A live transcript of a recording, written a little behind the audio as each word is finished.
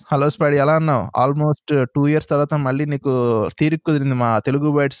Hello Spidey, ఎలా ఉన్నావు? Almost 2 years తర్వాత మళ్ళీ నీకు తీరిక కుదిరింది మా తెలుగు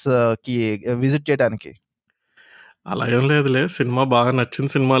బైట్స్‌కి విజిట్ చేయడానికి. అలా ఏం లేదులే. సినిమా బాగా నచ్చిన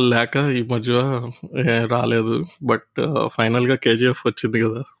సినిమాలు లేక ఈ మధ్య రాలేదు. బట్ ఫైనల్‌గా 'కేజీఎఫ్' వచ్చింది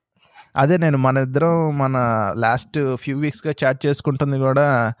గదా! అదే మన లాస్ట్ ఫ్యూ వీక్స్‌గా చాట్ చేసుకుంటుంది గూడా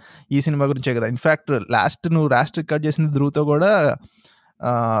ఈ సినిమా గురించే గదా! ఇన్‌ఫాక్ట్ నువ్వు లాస్ట్ రికార్డ్ చేసింది ధ్రువ్‌తో గూడా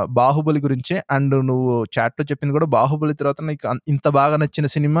 'బాహుబలి' గురించే. అండ్ నువ్వు చాట్‌లో చెప్పింది గూడా 'బాహుబలి' తర్వాత నీకు ఇంత బాగా నచ్చిన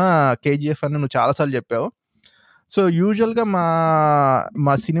సినిమా 'కేజీఎఫ్' అని నువ్వు చాలా సార్లు చెప్పావు. సో, యూజువల్‌గా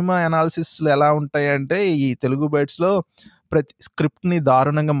మా సినిమా అనాలిసిస్‌లు ఎలా ఉంటాయంటే, ఈ తెలుగు బైట్స్‌లో ప్రతి స్క్రిప్ట్‌ని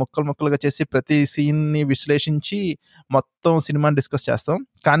దారుణంగా ముక్కలు ముక్కలుగా చేసి, ప్రతి సీన్‌ని విశ్లేషించి, మొత్తం సినిమాని డిస్కస్ చేస్తాం.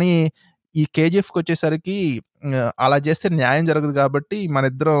 కానీ, ఈ 'కేజీఎఫ్‌కొచ్చేసరికి అలా చేస్తే న్యాయం జరగదు కాబట్టి,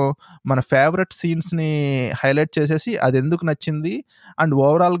 మన ఫేవరెట్ సీన్స్‌ని హైలైట్ చేసేసి, అదెందుకు నచ్చింది అండ్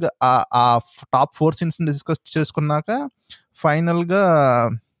ఓవరాల్‌గా ఆ టాప్ 4 సీన్స్‌ని డిస్కస్ చేసుకున్నాక, ఫైనల్‌గా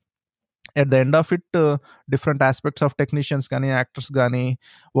at the end of it different aspects of technicians గానీ, యాక్టర్స్ గానీ,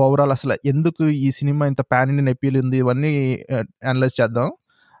 ఓవరాల్ అసలు ఎందుకు ఈ సినిమా ఇంత పాన్ ఇండియన్ అపీల్ ఉంది, ఇవన్నీ అనలైజ్ చేద్దాం.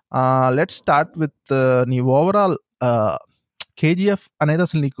 లెట్స్ స్టార్ట్ విత్ నీ ఓవరాల్ 'కేజీఎఫ్' అనేది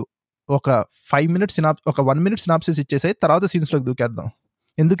అసలు నీకు ఒక 5 మినిట్స్ ఒక 1 మినిట్ సినాప్సిస్ ఇచ్చేసేయి. తర్వాత సీన్స్‌లోకి దూకేద్దాం.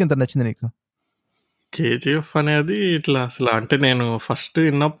 ఎందుకింత నచ్చింది నీకు? 'కేజీఎఫ్' అనేది ఇట్లా అంటే నేను ఫస్ట్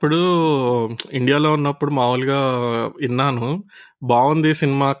ఇన్నప్పుడు ఇండియాలో ఉన్నప్పుడు మామూలుగా ఇన్నాను. బావుంది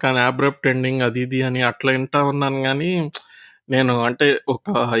సినిమా, కానీ అబ్రప్ట్ ఎండింగ్ అది ఇది అని అట్లా ఇంటా ఉన్నాను గానీ, నేను అంటే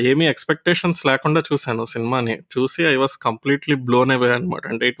ఏమీ ఎక్స్‌పెక్టేషన్స్ లేకుండా చూసాను సినిమాని. చూసి I was completely blown away అనమాట.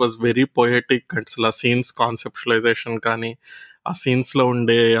 అంటే ఇట్ వాస్ వెరీ పొయెటిక్. అసలు ఆ సీన్స్ కాన్సెప్చువలైజేషన్ కానీ, ఆ సీన్స్‌లో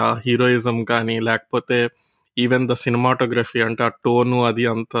ఉండే ఆ హీరోయిజం కానీ, లేకపోతే ఈవెన్ ద సినిమాటోగ్రఫీ అంటే ఆ టోను అది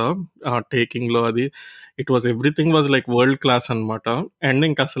అంతా, ఆ టేకింగ్‌లో అది it was everything was like world class అనమాట. అండ్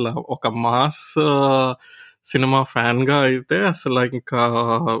ఇంక అసలు ఒక మాస్ సినిమా ఫ్యాన్‌గా అయితే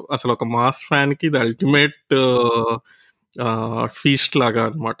అసలు ఒక మాస్ ఫ్యాన్‌కి ఇది అల్టిమేట్ ఫీస్ట్ లాగా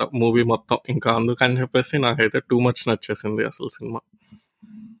అనమాట మూవీ మొత్తం. ఇంకా అందుకని చెప్పేసి నాకైతే టూ మచ్ నచ్చేసింది అసలు సినిమా.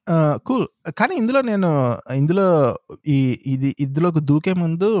 కూల్. కానీ ఇందులో ఈ ఇందులోకి దూకే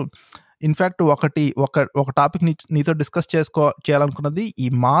ముందు ఇన్‌ఫాక్ట్ ఒక టాపిక్ నీతో డిస్కస్ చేయాలనుకున్నది ఈ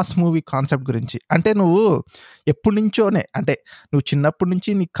మాస్ మూవీ కాన్సెప్ట్ గురించి. అంటే నువ్వు ఎప్పటినుంచోనే, అంటే నువ్వు చిన్నప్పటి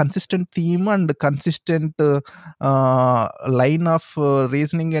నుంచి నీ consistent theme and consistent line of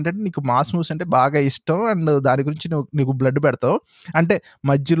reasoning ఏంటంటే, నీకు మాస్ మూవీస్ అంటే బాగా ఇష్టం అండ్ దాని గురించి నీకు బ్లడ్ పెడతావు. అంటే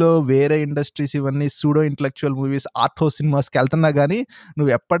మధ్యలో వేరే ఇండస్ట్రీస్ ఇవన్నీ pseudo intellectual movies, art house సినిమాస్‌కి ఎళ్తున్నా గానీ,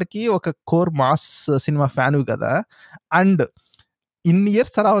 నువ్వు ఎప్పటికీ ఒక కోర్ మాస్ సినిమా ఫ్యాన్‌వి కదా! అండ్ ఇన్ని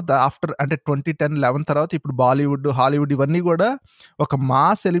ఇయర్స్ తర్వాత ఆఫ్టర్ అంటే 2010, 11 తర్వాత ఇప్పుడు బాలీవుడ్, హాలీవుడ్ ఇవన్నీ గూడా ఒక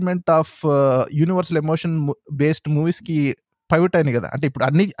mass element of universal emotion based మూవీస్‌కి పైవట్ అయినాయి గదా! అంటే ఇప్పుడు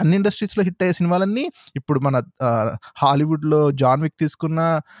అన్ని ఇండస్ట్రీస్‌లో హిట్ అయ్యే సినిమాలన్నీ ఇప్పుడు మన హాలీవుడ్‌లో 'జాన్ విక్' తీసుకున్నా,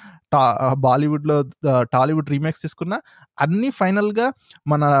 బాలీవుడ్‌లో టాలీవుడ్ రీమేక్స్ తీసుకున్నా, అన్నీ ఫైనల్‌గా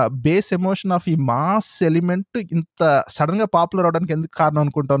మన బేస్ ఎమోషన్ ఆఫ్ ఈ మాస్ ఎలిమెంట్ ఇంత సడెన్‌గా పాపులర్ అవ్వడానికి ఎందుకు కారణం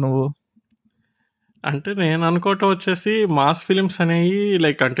అనుకుంటావు నువ్వు? అంటే నేను అనుకోవటం వచ్చేసి మాస్ ఫిలిమ్స్ అనేవి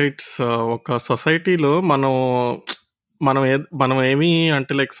లైక్ అంటే ఇట్స్ ఒక సొసైటీలో మనం ఏమి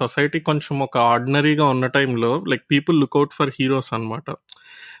అంటే లైక్ సొసైటీ కొంచెం ఒక ఆర్డినరీగా ఉన్న టైంలో like people look out for heroes అనమాట.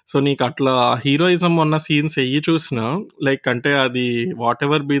 సో నీకు అట్లా హీరోయిజం ఉన్న సీన్స్ చూసినా లైక్ అంటే అది what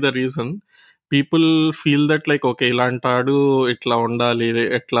ever be the reason, people feel that like okay ఇలాంటాడు ఇట్లా ఉండాలి,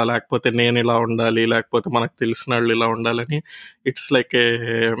 ఎట్లా లేకపోతే నేను ఇలా ఉండాలి, లేకపోతే మనకు తెలిసిన వాళ్ళు ఇలా ఉండాలని. ఇట్స్ లైక్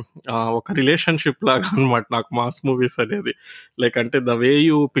ఒక రిలేషన్షిప్ లాగా అనమాట నాకు మాస్ మూవీస్ అనేది. లైక్ అంటే the way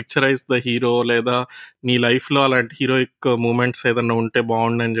you picturize the hero, లేదా నీ లైఫ్లో అలాంటి హీరోయిక్ మూమెంట్స్ ఏదన్నా ఉంటే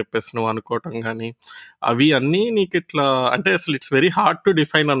బాగుండని చెప్పేసి నువ్వు అనుకోవటం కానీ, అవి అన్నీ నీకు ఇట్లా అంటే అసలు it's very hard to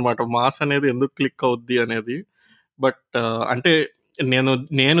define అనమాట మాస్ అనేది ఎందుకు క్లిక్ అవుద్ది అనేది. బట్ అంటే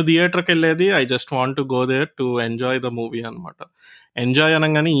నేను థియేటర్కి వెళ్ళేది I just want to go there to enjoy the movie అనమాట. ఎంజాయ్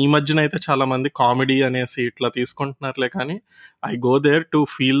అనగానే ఈ మధ్యన అయితే చాలా మంది కామెడీ అనేసి ఇట్లా తీసుకుంటున్నారులే, కానీ I go there to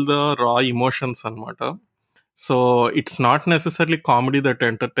feel the raw emotions అనమాట. So it's not necessarily comedy that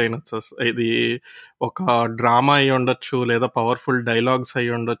entertainers అస్. ఇది ఒక డ్రామా అయి ఉండొచ్చు, లేదా పవర్ఫుల్ డైలాగ్స్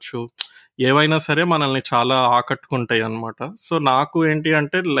అయి ఉండొచ్చు, ఏవైనా సరే మనల్ని చాలా ఆకట్టుకుంటాయి అనమాట. సో నాకు ఏంటి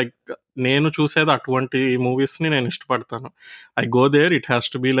అంటే లైక్ నేను చూసేది అటువంటి మూవీస్ని నేను ఇష్టపడతాను. I go there, it has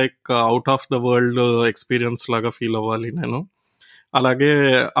to be like out of the world experience లాగా ఫీల్ అవ్వాలి నేను. అలాగే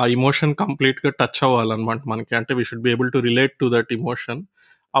ఆ ఎమోషన్ కంప్లీట్గా టచ్ అవ్వాలన్నమాట మనకి. అంటే we should be able to relate to that emotion.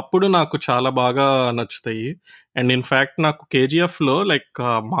 అప్పుడు నాకు చాలా బాగా నచ్చుతాయి. అండ్ ఇన్ఫ్యాక్ట్ నాకు 'కేజీఎఫ్‌లో' లైక్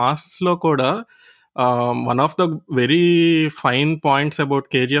మాస్‌లో కూడా one of the very fine points about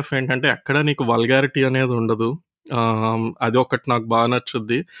 'KGF' ఏంటంటే ఎక్కడ నీకు వల్గారిటీ అనేది ఉండదు. అదొకటి నాకు బాగా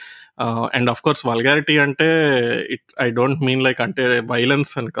నచ్చుద్ది. అండ్ ఆఫ్ కోర్స్ వల్గారిటీ అంటే ఐ డోంట్ మీన్ లైక్ అంటే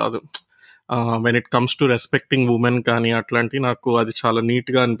వైలెన్స్ అని కాదు. When it comes to respecting women కానీ అట్లాంటివి నాకు అది చాలా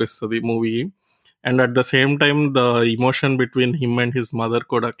నీట్గా అనిపిస్తుంది movie. And at the same time the emotion between him and his mother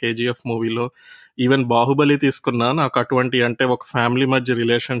కూడా కేజీఎఫ్ మూవీలో, ఈవెన్ బాహుబలి తీసుకున్నా నాకు అటువంటి అంటే ఒక ఫ్యామిలీ మధ్య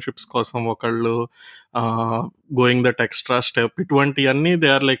రిలేషన్షిప్స్ కోసం ఒకళ్ళు గోయింగ్ దట్ ఎక్స్ట్రా స్టెప్, ఇటువంటివన్నీ they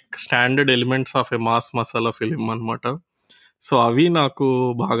are like standard elements of a mass masala film అనమాట. సో అవి నాకు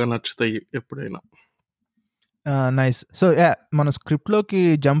బాగా నచ్చుతాయి ఎప్పుడైనా. నైస్. సో మనం స్క్రిప్ట్లోకి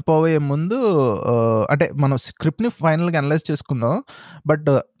జంప్ అవ్వే ముందు అంటే మనం స్క్రిప్ట్ని ఫైనల్గా అనలైజ్ చేసుకుందాం. బట్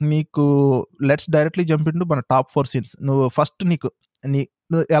నీకు లెట్స్ డైరెక్ట్లీ జంప్ ఇంటూ మన టాప్ 4 సీన్స్. నువ్వు ఫస్ట్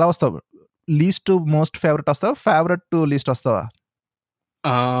నువ్వు ఎలా వస్తావు? లీస్ట్ టు మోస్ట్ ఫేవరెట్ వస్తావా, ఫేవరెట్ టు లీస్ట్ వస్తావా?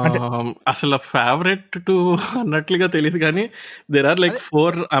 అంటే అసలు ఫేవరెట్ టు అన్నట్లుగా తెలియదు కానీ there are like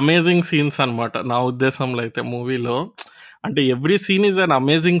 4 amazing scenes అనమాట నా ఉద్దేశంలో అయితే మూవీలో. అంటే every scene is an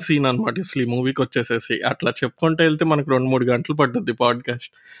amazing scene అనమాట. అసలు ఈ మూవీకి వచ్చేసేసి అట్లా చెప్పుకుంటే వెళ్తే మనకు 2-3 గంటలు పట్టుద్ది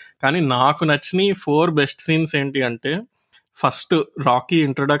పాడ్కాస్ట్. కానీ నాకు నచ్చిన 4 బెస్ట్ సీన్స్ ఏంటి అంటే, ఫస్ట్ రాకీ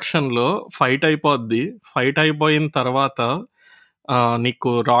ఇంట్రడక్షన్లో ఫైట్ అయిపోద్ది. ఫైట్ అయిపోయిన తర్వాత నీకు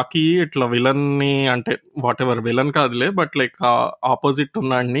రాకీ ఇట్లా విలన్ని అంటే వాట్ ఎవర్ విలన్ కాదులే, but like opposite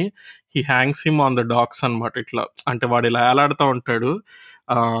ఉన్నాడిని he hangs him on the dogs అనమాట. ఇట్లా అంటే వాడు ఇలా ఏలాడుతూ ఉంటాడు,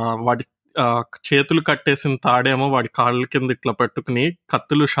 వాడి చేతులు కట్టేసిన తాడేమో వాడి కాళ్ళ కింద ఇట్లా పెట్టుకుని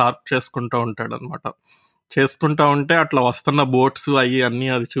కత్తులు షార్ప్ చేసుకుంటూ ఉంటాడు అనమాట. చేసుకుంటా ఉంటే అట్లా వస్తున్న బోట్స్ అవి అన్నీ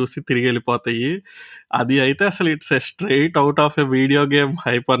అది చూసి తిరిగి వెళ్ళిపోతాయి. అది అయితే అసలు it's a straight out of a video game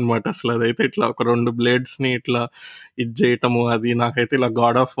hype అనమాట. అసలు అదైతే ఇట్లా ఒక 2 బ్లేడ్స్ని ఇట్లా ఇది చేయటము, అది నాకైతే ఇలా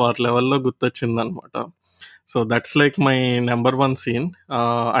గాడ్ ఆఫ్ వార్ లెవెల్లో గుర్తొచ్చింది అనమాట. So that's like my number 1 scene.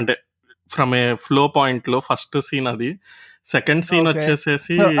 అంటే ఫ్రమ్ ఏ ఫ్లో పాయింట్లో ఫస్ట్ సీన్ అది. సెకండ్ సీన్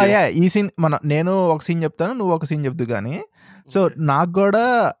వచ్చేసేసి ఈ సీన్ నేను ఒక సీన్ చెప్తాను, నువ్వు ఒక సీన్ చెప్దు కానీ. సో నాకు కూడా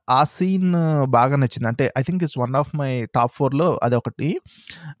ఆ సీన్ బాగా నచ్చింది. అంటే I think it's one of my top 4లో అదొకటి.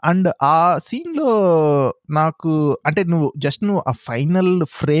 అండ్ ఆ సీన్లో నాకు అంటే నువ్వు ఆ ఫైనల్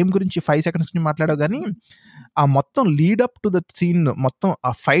ఫ్రేమ్ గురించి 5 సెకండ్స్ గురించి మాట్లాడావు కానీ ఆ మొత్తం lead up to the scene మొత్తం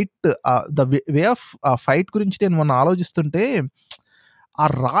ఆ ఫైట్ ద వే ఆఫ్ ఆ ఫైట్ గురించి నేను మొన్న ఆలోచిస్తుంటే ఆ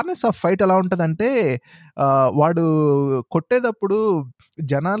రానెస్ ఆఫ్ ఫైట్ ఎలా ఉంటుందంటే వాడు కొట్టేటప్పుడు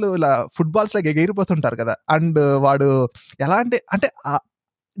జనాలు ఇలా ఫుట్బాల్స్ లాగా ఎగిరిపోతుంటారు కదా. అండ్ వాడు ఎలా అంటే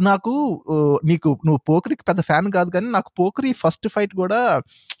నాకు నువ్వు పోకరికి పెద్ద ఫ్యాన్ కాదు కానీ నాకు పోకరి ఫస్ట్ ఫైట్ కూడా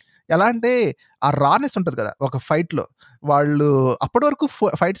ఎలా అంటే ఆ రానెస్ ఉంటుంది కదా ఒక ఫైట్లో. వాళ్ళు అప్పటి వరకు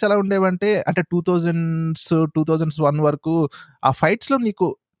ఫైట్స్ ఎలా ఉండేవంటే అంటే 2001 వరకు ఆ ఫైట్స్లో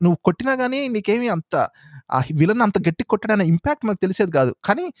నువ్వు కొట్టినా కానీ నీకేమి అంత ఆ విలన్ అంత గట్టి కొట్టడానికి ఇంపాక్ట్ మనకు తెలిసేది కాదు.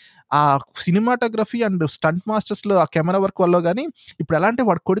 కానీ ఆ సినిమాటోగ్రఫీ అండ్ స్టంట్ మాస్టర్స్లో ఆ కెమెరా వర్క్ వల్ల కానీ ఇప్పుడు ఎలా అంటే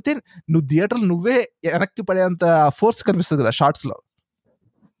వాడు కొడితే నువ్వు థియేటర్లో నువ్వే వెనక్కి పడేంత ఫోర్స్ కనిపిస్తుంది కదా షార్ట్స్లో.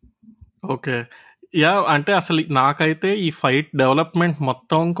 ఓకే, అంటే అసలు నాకైతే ఈ ఫైట్ డెవలప్మెంట్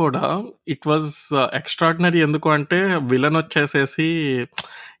మొత్తం కూడా ఇట్ వాజ్ ఎక్స్ట్రాడినరీ. ఎందుకు అంటే విలన్ వచ్చేసేసి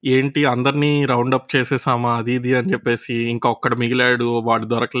ఏంటి అందరినీ రౌండప్ చేసేసామా అది ఇది అని చెప్పేసి, ఇంకా ఒక్కడ మిగిలాడు వాడు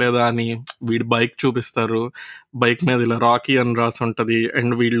దొరకలేదా అని వీడి బైక్ చూపిస్తారు. బైక్ మీద ఇలా రాకీ అని రాసి ఉంటుంది.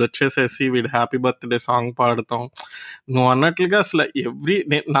 అండ్ వీళ్ళు వచ్చేసేసి వీడు హ్యాపీ బర్త్డే సాంగ్ పాడుతాం. నువ్వు అన్నట్లుగా అసలు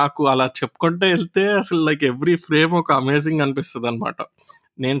నాకు అలా చెప్పుకుంటే వెళ్తే అసలు లైక్ ఎవ్రీ ఫ్రేమ్ ఒక అమేజింగ్ అనిపిస్తుంది అనమాట.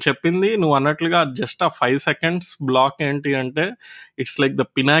 నేను చెప్పింది నువ్వు అన్నట్లుగా జస్ట్ ఆ 5 సెకండ్స్ బ్లాక్ ఏంటి అంటే it's like the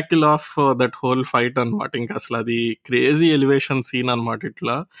Pinnacle of that whole fight అనమాట. ఇంకా అసలు అది క్రేజీ ఎలివేషన్ సీన్ అనమాట.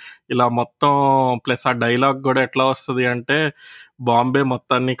 ఇలా మొత్తం ప్లస్ ఆ డైలాగ్ కూడా ఎట్లా వస్తుంది అంటే బాంబే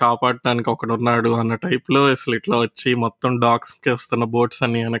మొత్తాన్ని కాపాడటానికి ఒకడు ఉన్నాడు అన్న టైప్లో అసలు ఇట్లా వచ్చి మొత్తం డాగ్స్కి వస్తున్న బోట్స్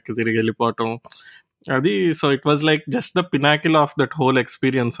అన్ని వెనక్కి తిరిగి వెళ్ళిపోవటం అది. So it was like just the Pinnacle of that whole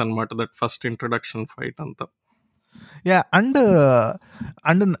experience అనమాట, దట్ ఫస్ట్ ఇంట్రొడక్షన్ ఫైట్ అంతా.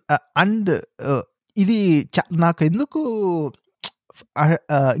 అండ్ ఇది నాకు ఎందుకు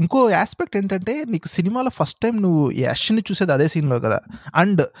ఇంకో ఆస్పెక్ట్ ఏంటంటే నీకు సినిమాలో ఫస్ట్ టైం నువ్వు యష్ని చూసేది అదే సీన్లో కదా.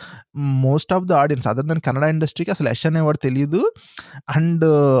 And most of the audience other than Kannada ఇండస్ట్రీకి అసలు యష్ అనేవాడు తెలియదు. అండ్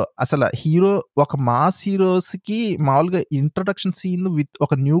అసలు ఒక మాస్ హీరోస్కి మామూలుగా ఇంట్రొడక్షన్ సీన్ విత్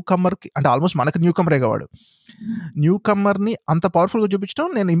ఒక న్యూ కమర్కి అంటే ఆల్మోస్ట్ మనకు న్యూ కమరే కావాడు. న్యూ కమర్ని అంత పవర్ఫుల్గా చూపించడం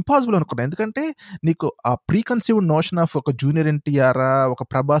నేను ఇంపాసిబుల్ అనుకున్నాను. ఎందుకంటే నీకు ఆ ప్రీ కన్సీవ్డ్ నోషన్ ఆఫ్ ఒక జూనియర్ ఎన్టీఆర్ ఒక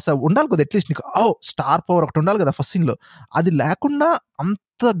ప్రభాస్ ఉండాలి కదా, అట్లీస్ట్ నీకు స్టార్ పవర్ ఒకటి ఉండాలి కదా ఫస్ట్ సీన్లో. అది లేకుండా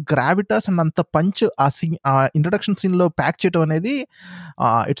అంత గ్రావిటాస్ అండ్ అంత పంచ్ ఆ ఇంట్రడక్షన్ సీన్లో ప్యాక్ చేయడం అనేది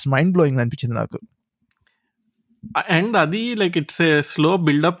ఇట్స్ మైండ్ బ్లోయింగ్ అనిపించింది నాకు. అండ్ అది like it's a slow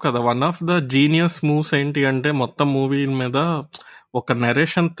buildup కదా. One of the genius moves ఏంటి అంటే మొత్తం మూవీ మీద ఒక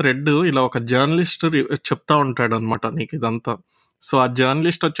నరేషన్ థ్రెడ్ ఇలా ఒక జర్నలిస్ట్ చెప్తా ఉంటాడు అనమాట నీకు ఇదంతా. సో ఆ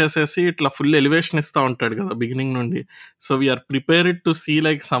జర్నలిస్ట్ వచ్చేసేసి ఇట్లా ఫుల్ ఎలివేషన్ ఇస్తా ఉంటాడు కదా బిగినింగ్ నుండి. So we are prepared to see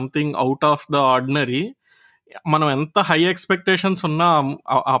like something out of the ordinary. మనం ఎంత హై ఎక్స్పెక్టేషన్స్ ఉన్నా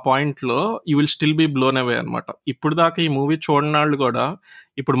ఆ పాయింట్లో you will still be blown away అనమాట. ఇప్పుడు దాకా ఈ మూవీ చూడని వాళ్ళు కూడా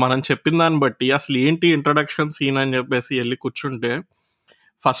ఇప్పుడు మనం చెప్పిన దాన్ని బట్టి అసలు ఏంటి ఇంట్రడక్షన్ సీన్ అని చెప్పేసి వెళ్ళి కూర్చుంటే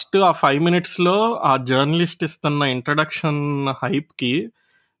ఫస్ట్ ఆ 5 మినిట్స్లో ఆ జర్నలిస్ట్ ఇస్తున్న ఇంట్రడక్షన్ హైప్కి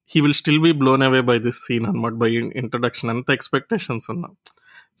he will still be blown away by this scene అనమాట, బై ఇంట్రడక్షన్. ఎంత ఎక్స్పెక్టేషన్స్ ఉన్నా.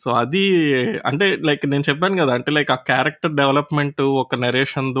 సో అది అంటే లైక్ నేను చెప్పాను కదా, అంటే లైక్ ఆ క్యారెక్టర్ డెవలప్మెంట్ ఒక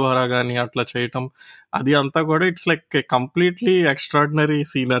నెరేషన్ ద్వారా కానీ అట్లా చేయటం, అది అంతా కూడా it's like completely extraordinary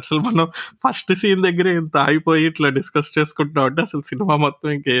scene. అసలు మనం ఫస్ట్ సీన్ దగ్గర ఇంత ఆగిపోయి ఇట్లా డిస్కస్ చేసుకుంటాం అంటే అసలు సినిమా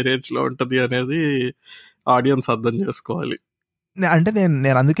మొత్తం ఇంకే రేంజ్లో ఉంటుంది అనేది ఆడియన్స్ అర్థం చేసుకోవాలి. అంటే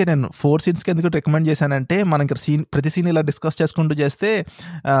నేను అందుకే నేను 4 సీన్స్‌కి ఎందుకు రికమెండ్ చేశానంటే, మనం ఇక్కడ ప్రతి సీన్ ఇలా డిస్కస్ చేసుకుంటూ చేస్తే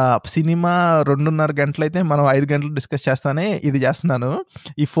సినిమా 2:30 గంటలైతే మనం 5 గంటలు డిస్కస్ చేస్తానే ఇది చేస్తున్నాను.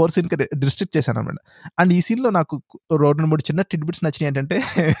 ఈ 4 సీన్‌కి రిస్ట్రిక్ట్ చేశాననమాట. అండ్ ఈ సీన్‌లో నాకు 2, 3 చిన్న టిడ్‌బిట్స్ నచ్చినాయి ఏంటంటే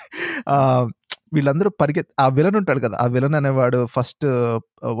వీళ్ళందరూ ఆ విలన్ ఉంటాడు కదా! ఆ విలన్ అనేవాడు ఫస్ట్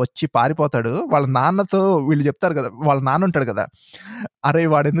వచ్చి పారిపోతాడు. వాళ్ళ నాన్నతో వీళ్ళు చెప్తారు కదా! వాళ్ళ నాన్న ఉంటాడు కదా! "అరేయ్!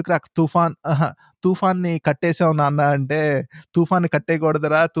 వాడెందుకురా తుఫాన్‌ని కట్టేసావు నాన్న" అంటే, "తుఫాన్‌ని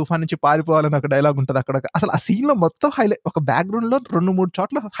కట్టేయకూడదురా! తుఫాన్ నుంచి పారిపోవాలని" ఒక డైలాగ్ ఉంటది అక్కడ. అసలు ఆ సీన్‌లో మొత్తం ఒక బ్యాక్‌గ్రౌండ్‌లో 2, 3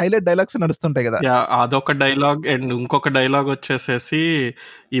 చోట్ల హైలైట్ డైలాగ్స్ నడుస్తుంటాయి కదా! యాహ్! అదొక డైలాగ్. అండ్ ఇంకొక డైలాగ్ వచ్చేసేసి,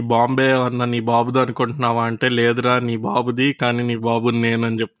 "ఈ బాంబే ఏమన్నా నీ బాబుది అనుకుంటున్నావా?" అంటే, "లేదురా నీ బాబుది, కానీ నీ బాబుని నేను"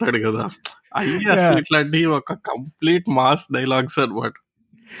 అని చెప్తాడు కదా! అయ్యి అసలు యాహ్! ఇట్లాంటివి ఒక కంప్లీట్ మాస్ డైలాగ్స్ అనమాట.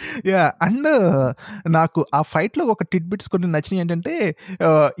 అండ్ నాకు ఆ ఫైట్‌లో ఒక టిడ్‌బిట్స్ కొన్ని నచ్చినయి ఏంటంటే,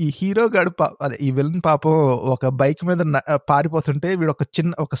 ఈ హీరో గాడు అదే ఈ విలన్ పాపం ఒక బైక్ మీద పారిపోతుంటే వీడు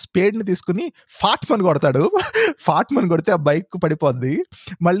ఒక స్పేడ్‌ని తీసుకొని ఫాట్‌మని కొడతాడు. ఫాట్‌మని కొడితే ఆ బైక్ పడిపోద్ది.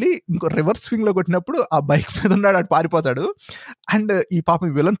 మళ్ళీ ఇంకో రివర్స్ స్వింగ్‌లో కొట్టినప్పుడు ఆ బైక్ మీద ఉన్నాడు ఆడు పారిపోతాడు. అండ్ ఈ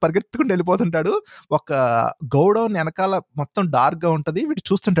పాపం విలన్ పరిగెత్తుకుంటూ వెళ్ళిపోతుంటాడు. ఒక గోడౌన్ ఎనకాల మొత్తం డార్క్‌గా ఉంటది. వీడు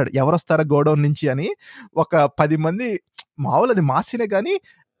చూస్తుంటాడు ఎవరొస్తారా గోడౌన్ నుంచి అని. ఒక 10 మంది మామూలు అది మాస్ సీనే గానీ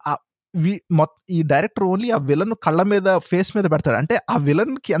ఆహ్, ఈ డైరెక్టర్ ఓన్లీ ఆ విలన్ కళ్ళ మీద, ఫేస్ మీద పెడతాడు. అంటే ఆ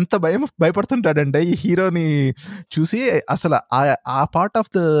విలన్‌కి ఎంత భయపడుతుంటాడంటే ఈ హీరోని చూసి అసల ఆ పార్ట్ ఆఫ్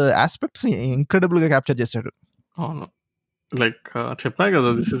ద యాస్పెక్ట్స్‌ని ఇంక్రెడిబుల్‌గా క్యాప్చర్ చేసాడు. అవును. లైక్ చెప్పా కదా!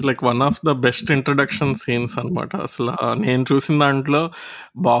 This is like one of the best introduction scenes అనమాట. అసల నేను చూసిన దాంట్లో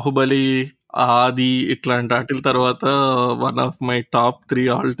 'బాహుబలి', 'ఆది' ఇట్లాంటి ఆటిల తర్వాత one of my top 3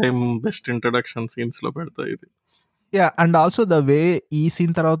 all time best introduction సీన్స్‌లో పెడతా ఇది. అండ్ ఆల్సో ద వే ఈ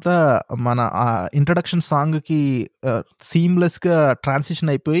సీన్ తర్వాత మన ఇంట్రడక్షన్ సాంగ్‌కి సీమ్‌లెస్‌గా ట్రాన్సిషన్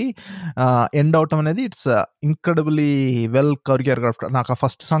అయిపోయి ఎండ్ అవ్వటం అనేది ఇట్స్ ఇంక్రెడిబుల్లీ వెల్ కొరియోగ్రాఫ్డ్. నాకు ఆ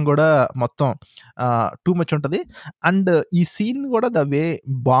ఫస్ట్ సాంగ్ గూడా మొత్తం టూ మచ్ ఉంటది. అండ్ ఈ సీన్ గూడా ద వే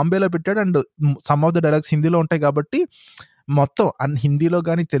బాంబేలో పెట్టాడు. And some of the dialogues హిందీలో ఉంటాయి కాబట్టి మొత్తం హిందీలో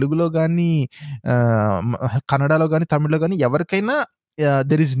గాని, తెలుగులో గాని, కన్నడలో గాని, తమిళ్‌లో గాని ఎవరికైనా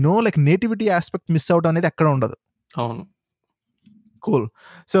there is no like nativity aspect miss అవ్వడం అనేది ఎక్కడ ఉండదు. అవును. కూల్.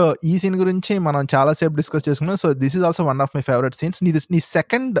 సో, ఈ సీన్ గురించి మనం చాలా సేపు డిస్కస్ చేసుకున్నాం. So, this is also one of my favourite scenes. నీ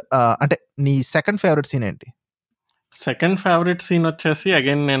సెకండ్ అంటే నీ సెకండ్ ఫేవరెట్ సీన్ ఏంటి? సెకండ్ ఫేవరెట్ సీన్ వచ్చేసి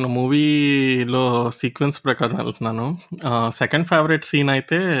అగైన్ నేను మూవీలో సీక్వెన్స్ ప్రకారం వెళ్తున్నాను. సెకండ్ ఫేవరెట్ సీన్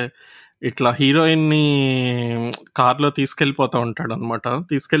అయితే ఇట్లా హీరోయిన్‌ని కార్‌లో తీసుకెళ్ళిపోతా ఉంటాడనమాట.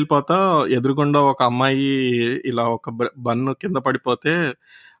 తీసుకెళ్ళిపోతా ఎదురుగుండా ఒక అమ్మాయి ఇలా ఒక బన్ను కింద పడిపోతే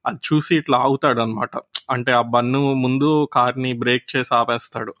అది చూసి ఇట్లా ఆగుతాడనమాట. అంటే ఆ బన్ను ముందు కార్‌ని బ్రేక్ చేసి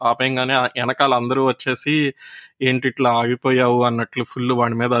ఆపేస్తాడు. ఆపేయంగానే ఎనకాల అందరూ వచ్చేసి ఏంటి ఇట్లా ఆగిపోయావు అన్నట్లు ఫుల్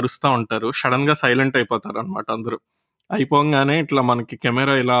వాడి మీద అరుస్తా ఉంటారు. సడెన్‌గా సైలెంట్ అయిపోతారనమాట అందరూ. అయిపోంగానే ఇట్లా మనకి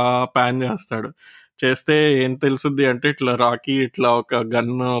కెమెరా ఇలా పాన్ చేస్తాడు. చేస్తే ఏం తెలుసుద్ది అంటే ఇట్లా రాకీ ఇట్లా ఒక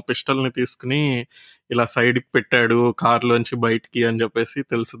పిస్టల్‌ని తీసుకొని ఇలా సైడ్‌కి పెట్టాడు కార్‌లోంచి బయటికి అని చెప్పేసి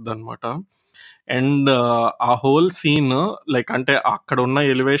తెలుసుద్దనమాట. అండ్ ఆ హోల్ సీన్ లైక్ అంటే అక్కడున్న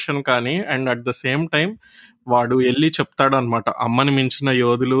ఎలివేషన్ కానీ and at the same time వాడు ఎళ్లి చెప్తాడనమాట. అమ్మని మించిన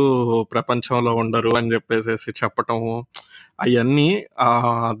యోధులు ప్రపంచంలో ఉండరు అని చెప్పేసేసి చెప్పటము. అయన్నీ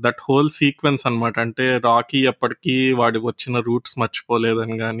దట్ హోల్ సీక్వెన్స్ అనమాట. అంటే రాకీ ఎప్పటికీ వాడికి వచ్చిన రూట్స్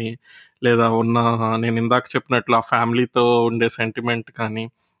మర్చిపోలేదని గానీ, లేదా నేను ఇందాక చెప్పినట్లు ఆ ఫ్యామిలీతో ఉండే సెంటిమెంట్ కానీ,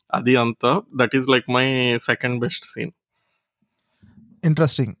 అది అంతా that is like my second best scene.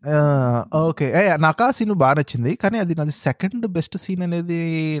 Interesting. Okay. నాకు ఆ సీన్ బా నచ్చింది. కానీ అది నాది సెకండ్ బెస్ట్ సీన్ అనేది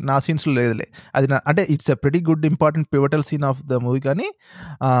నా సీన్స్‌లో లేదులే. అది అంటే it's a pretty good important pivotal scene of the movie కానీ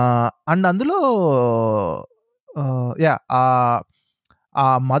అండ్ అందులో యాహ్! ఆ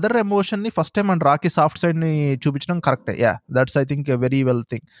మదర్ ఎమోషన్‌ని ఫస్ట్ టైమ్ మన 'రాకీ' సాఫ్ట్ సైడ్‌ని చూపించడం కరెక్టే. Yeah! That's I think a very well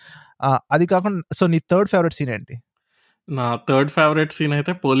thing. అది కాకుండా సో, నీ థర్డ్ ఫేవరెట్ సీన్ ఏంటి? నా థర్డ్ ఫేవరెట్ సీన్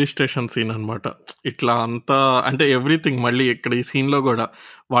అయితే పోలీస్ స్టేషన్ సీన్ అనమాట. ఇట్లా అంతా అంటే ఎవ్రీథింగ్ మళ్ళీ ఇక్కడ ఈ సీన్‌లో గూడా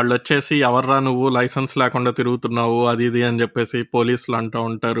వాళ్ళొచ్చేసి "ఎవర్రా నువ్వు లైసెన్స్ లేకుండా తిరుగుతున్నావు" అది ఇది అని జెప్పేసి పోలీసులు అంటా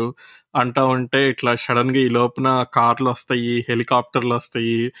ఉంటారు. అంటా ఉంటే ఇట్లా సడెన్‌గా ఈ లోపున కార్‌లొస్తాయి,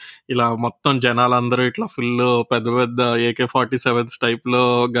 హెలికాప్టర్‌లొస్తాయి. ఇలా మొత్తం జనాలందరూ ఇట్లా ఫుల్లు పెద్ద పెద్ద AK-47s టైప్‌లో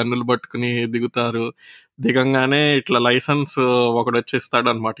గన్నులు పట్టుకొని దిగుతారు. దిగంగానే ఇట్లా లైసెన్స్ ఒకడొచ్చి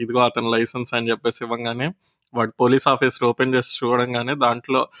ఇస్తాడనమాట. ఇదిగో అతని లైసెన్స్ అని జెప్పేసి ఇవ్వంగానే వాడు పోలీస్ ఆఫీసర్ ఓపెన్ చేసి చూడంగానే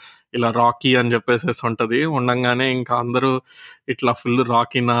దాంట్లో ఇలా రాకీ అని చెప్పేసేసి ఉంటది. ఉండంగానే ఇంకా అందరూ ఇట్లా ఫుల్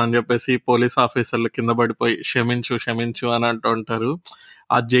రాకీనా అని చెప్పేసి పోలీస్ ఆఫీసర్లు కింద పడిపోయి క్షమించు, క్షమించు అని అంటూ ఉంటారు.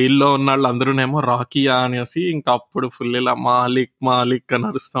 ఆ జైల్లో ఉన్నోళ్ళందరూనేమో రాకీయా అనేసి ఇంకా అప్పుడు ఫుల్ ఇలా మాలిక్, మాలిక్ అని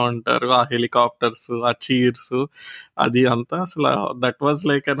అరుస్తా ఉంటారు. ఆ హెలికాప్టర్స్, ఆ చీర్స్ అది అంతా అసల that was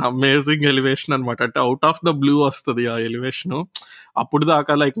like an amazing elevation అనమాట. అంటే ఔట్ ఆఫ్ ద బ్లూ వస్తది ఆ ఎలివేషను. అప్పుడు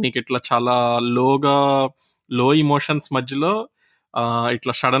దాకా లైక్ నీకిట్లా చాలా లో ఎమోషన్స్ మధ్యలో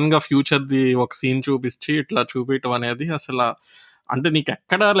ఇట్లా సడన్‌గా ఫ్యూచర్‌ది ఒక సీన్ చూపిచ్చి ఇట్లా చూపియటం అనేది అసల అంటే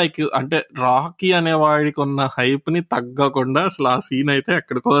నీకెక్కడ లైక్ అంటే 'రాకీ' అనే వాడికున్న హైప్‌ని తగ్గకుండా అసలు ఆ సీన్ అయితే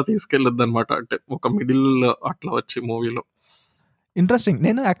ఎక్కడికో తీసుకెళ్ళుద్దనమాట. అంటే ఒక మిడిల్ అట్లా వచ్చి మూవీలో. ఇంట్రెస్టింగ్.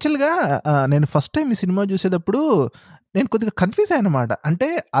 నేను యాక్చువల్‌గా నేను ఫస్ట్ టైమ్ ఈ సినిమా చూసేటప్పుడు నేను కొద్దిగా కన్‌ఫ్యూజ్ అయ్యానన్నమాట. అంటే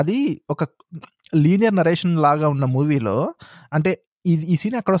అది ఒక లీనియర్ నరేషన్ లాగా ఉన్న మూవీలో అంటే ఈ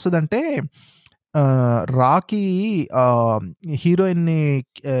సీన్ ఎక్కడొస్తదంటే 'రాకీ' ఆహ్, హీరోయిన్‌ని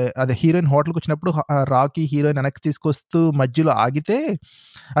అదే హీరోయిన్ హోటల్‌కొచ్చినప్పుడు 'రాకీ' హీరోయిన్ వెనక్కి తీసుకొస్తూ మధ్యలో ఆగితే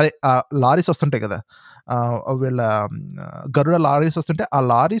అదే లారీస్ వస్తుంటాయి కదా! వీళ్ళ గరుడ లారీస్ వస్తుంటే ఆ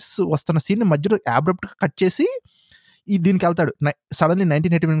లారీస్ వస్తున్న సీన్‌ని మధ్యలో అబ్రప్ట్‌గా కట్ చేసి దీనికెళ్తాడు. సడెన్‌లీ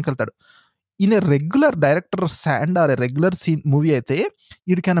 1981కెళ్తాడు. ఈయన రెగ్యులర్ డైరెక్టర్ శాండ్ ఆర్ రెగ్యులర్ సీన్ మూవీ అయితే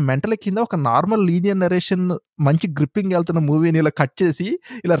ఈడికేమైనా మెంటల్ ఎక్కిందా? ఒక నార్మల్ లీనియర్ నరేషన్ మంచి గ్రిప్పింగ్ ఎళ్తున్న మూవీని ఇలా కట్ చేసి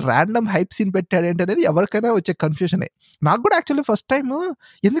ఇలా రాండమ్ హైప్ సీన్ పెట్టాడేంటి అనేది ఎవరికైనా వచ్చే కన్‌ఫ్యూజనే. నాకు కూడా యాక్చువల్లీ ఫస్ట్ టైము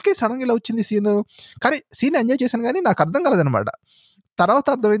ఎందుకే సడెన్‌గా ఇలా వచ్చింది సీను? కానీ సీన్ ఎంజాయ్ చేశాను గానీ నాకు అర్థం కాలేదనమాట. తర్వాత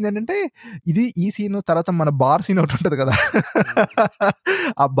అర్థమైందేంటంటే ఈ సీను తర్వాత మన బార్ సీన్ ఒకటుంటది కదా!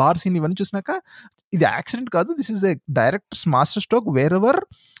 ఆ బార్ సీన్ ఇవన్నీ చూసినాక ఇది యాక్సిడెంట్ కాదు. This is a director's master stroke wherever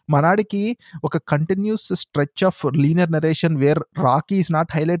మనాడికి ఒక continuous stretch of linear narration where 'Rocky' is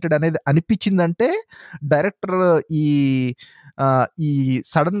not highlighted అనేది అనిపించిందంటే డైరెక్టర్ ఈ ఈ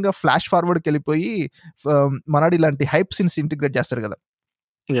సడెన్‌గా ఫ్లాష్ ఫార్వర్డ్‌కెళ్ళిపోయి మనాడు ఇలాంటి హైప్ సీన్స్ ఇంటిగ్రేట్ చేస్తాడు కదా!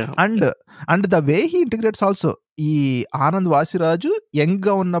 Yeah! And, and the way he integrates also. ఈ ఆనంద్ వాసిరాజు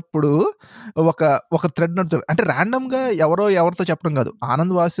యంగ్‌గా ఉన్నప్పుడు ఒక, ఒక థ్రెడ్ నడుతది. అంటే రాండమ్‌గా ఎవరితో చెప్పడం కాదు.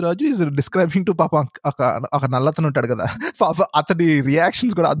 Anand Vasiraju is describing to పాపం ఒక నల్లతను ఉంటాడు కదా! పాపం అతని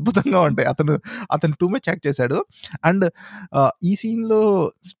రియాక్షన్స్ కూడా అద్భుతంగా ఉంటాయి. అతను టూ మచ్ యాక్ట్ చేశాడు. అండ్ ఈ సీన్‌లో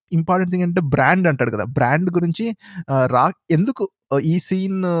ఇంపార్టెంట్ థింగ్ అంటే బ్రాండ్ అంటాడు కదా! బ్రాండ్ గురించి ఎందుకు ఈ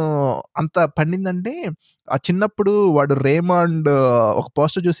సీన్ అంత పండిందంటే చిన్నప్పుడు వాడు 'రేమండ్' ఒక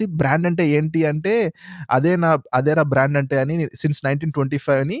పోస్టర్ చూసి బ్రాండ్ అంటే ఏంటి అంటే అదేరా బ్రాండ్ అంటే అని సిన్స్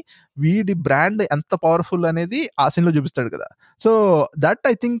 1925 అని వీడి బ్రాండ్ ఎంత పవర్‌ఫుల్ అనేది ఆ సీన్‌లో చూపిస్తాడు కదా! సో, దట్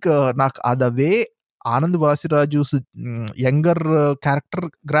ఐ థింక్ నాకు the way Anand Vasiraju's younger character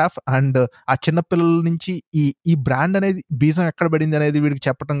graph and ఆ చిన్న పిల్లల నుంచి ఈ బ్రాండ్ అనేది బీజం ఎక్కడ పడింది అనేది వీడికి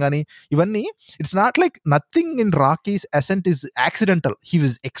చెప్పటం గాని ఇవన్నీ it's not like nothing in Rocky's ascent is accidental. He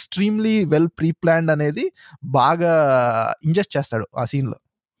was extremely well pre planned అనేది బాగా ఇంజెస్ట్ చేస్తాడు ఆ సీన్‌లో.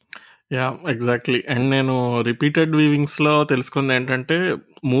 యాహ్! ఎగ్జాక్ట్‌లీ. అండ్ నేను రిపీటెడ్ వీవింగ్స్‌లో తెలుసుకుందేంటంటే,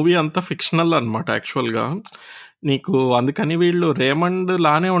 మూవీ అంతా ఫిక్షనల్ అనమాట యాక్చువల్‌గా. నీకు అందుకని వీళ్ళు 'రేమండ్'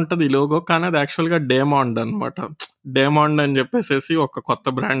 లానే ఉంటది లోగో. కానీ అది యాక్చువల్‌గా 'డేమాండ్' అనమాట. 'డేమాండ్' అని చెప్పేసేసి ఒక కొత్త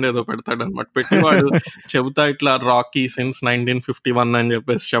బ్రాండ్ ఏదో పెడతాడనమాట. పెట్టి వాడు చెబుతా ఇట్లా 'రాకీ సిన్స్ 1951' అని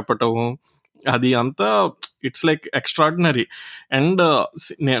చెప్పేసి చెప్పటము. అది అంతా ఇట్స్ లైక్ ఎక్స్‌ట్రార్డినరీ. అండ్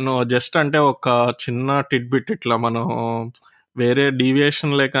నేను జస్ట్ అంటే ఒక చిన్న టిడ్‌బిట్ ఇట్లా మనం వేరే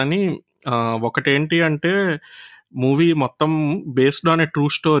డీవియేషన్‌లే కానీ ఒకటేంటి అంటే మూవీ మొత్తం based on a true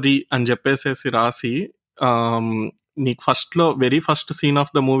story అని చెప్పేసేసి రాసి ఆహ్, నీకు ఫస్ట్‌లో very first scene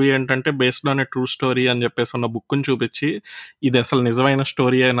of the movie ఏంటంటే based on a true story అని చెప్పేసి ఉన్న బుక్‌ని చూపించి, ఇది అసలు నిజమైన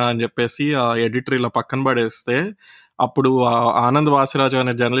స్టోరీయేనా అని చెప్పేసి ఆ ఎడిటర్ ఇలా పక్కన పడేస్తే, అప్పుడు ఆనంద్ వాసిరాజు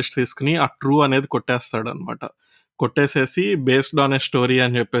అనే జర్నలిస్ట్ తీసుకొని ఆ ట్రూ అనేది కొట్టేస్తాడనమాట. కొట్టేసేసి బేస్డ్ ఆన్ ఎ స్టోరీ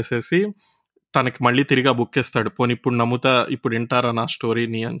అని చెప్పేసేసి తనకి మళ్ళీ తిరిగి ఆ బుక్ ఇస్తాడు. పోనీ ఇప్పుడు వింటారా నా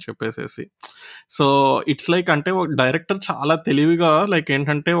స్టోరీని అని చెప్పేసేసి. సో, ఇట్స్ లైక్ అంటే ఒక డైరెక్టర్ చాలా తెలివిగా లైక్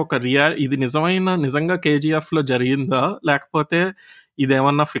ఏంటంటే ఒక ఇది నిజంగా 'కేజీఎఫ్‌లో' జరిగిందా? లేకపోతే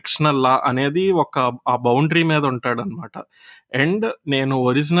ఇదేమన్నా ఫిక్షనల్లా? అనేది ఆ బౌండరీ మీద ఉంటాడనమాట. అండ్ నేను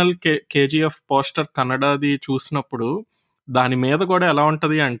ఒరిజినల్ 'కేజీఎఫ్' పోస్టర్ కన్నడది చూసినప్పుడు దాని మీద గూడా ఎలా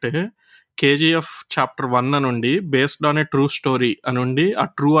ఉంటది అంటే, కేజీఎఫ్ చాప్టర్ 1 నుండి based on a true story అనుండి ఆ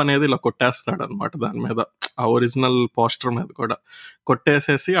ట్రూ అనేది ఇలా కొట్టేస్తాడు అనమాట దాని మీద, ఆ ఒరిజినల్ పోస్టర్ మీద కూడా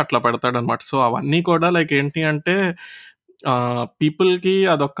కొట్టేసేసి అట్లా పెడతాడనమాట. సో అవన్నీ కూడా లైక్ ఏంటి అంటే పీపుల్కి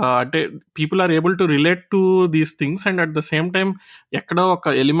అదొక అంటే people are able to relate to these things and at the same time ఎక్కడో ఒక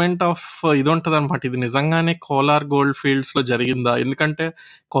ఎలిమెంట్ ఆఫ్ ఇది ఉంటుంది అనమాట, ఇది నిజంగానే కోలార్ గోల్డ్ ఫీల్డ్స్లో జరిగిందా, ఎందుకంటే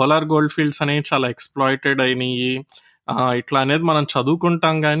కోలార్ గోల్డ్ ఫీల్డ్స్ అనేవి చాలా ఎక్స్ప్లాయిటెడ్ అయినాయి ఇట్లా అనేది మనం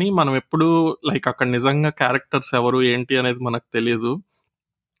చదువుకుంటాం కానీ మనం ఎప్పుడు లైక్ అక్కడ నిజంగా క్యారెక్టర్స్ ఎవరు ఏంటి అనేది మనకు తెలియదు.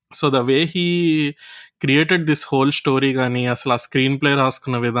 So the way he created this whole story కానీ అసలు ఆ స్క్రీన్ ప్లే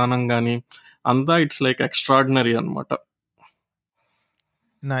రాసుకున్న విధానం కానీ అంతా ఇట్స్ లైక్ ఎక్స్ట్రాడినరీ అనమాట.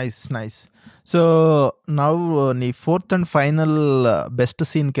 నైస్. సో నౌ నీ ఫోర్త్ అండ్ ఫైనల్ బెస్ట్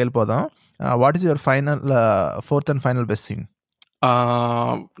సీన్కి వెళ్ళిపోదాం. What is your final fourth and final best scene?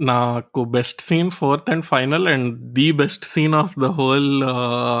 నాకు best scene fourth and final and the best scene of the whole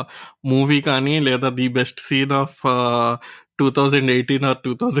movie కానీ లేదా the best scene of 2018 are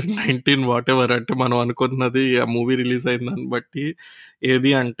 2019 what ever, అంటే మనం అనుకున్నది ఆ movie release అయిన దాన్ని బట్టి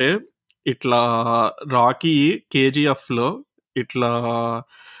ఏది అంటే ఇట్లా రాకీ కేజీఎఫ్లో ఇట్లా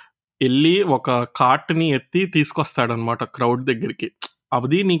వెళ్ళి ఒక కార్ట్ని ఎత్తి తీసుకొస్తాడనమాట క్రౌడ్ దగ్గరికి.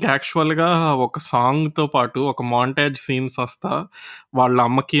 అది నీకు యాక్చువల్గా ఒక సాంగ్తో పాటు ఒక మాంటేజ్ సీన్స్ వస్తా వాళ్ళ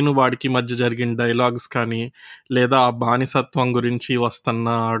అమ్మకిను వాడికి మధ్య జరిగిన డైలాగ్స్ కానీ లేదా ఆ బానిసత్వం గురించి వస్తున్న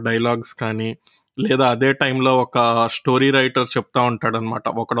డైలాగ్స్ కానీ లేదా అదే టైంలో ఒక స్టోరీ రైటర్ చెప్తా ఉంటాడనమాట,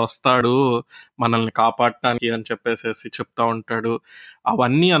 ఒకడు వస్తాడు మనల్ని కాపాడటానికి అని చెప్పేసి చెప్తా ఉంటాడు.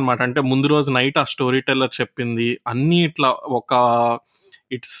 అవన్నీ అనమాట, అంటే ముందు రోజు నైట్ ఆ స్టోరీ టెల్లర్ చెప్పింది అన్నీ ఇట్లా ఒక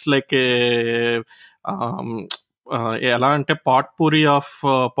ఇట్స్ లైక్ ఏ ఎలా అంటే పాట్పూరి ఆఫ్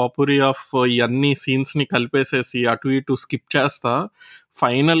పాపురి ఆఫ్ ఇవన్నీ సీన్స్ని కలిపేసేసి అటు ఇటు స్కిప్ చేస్తా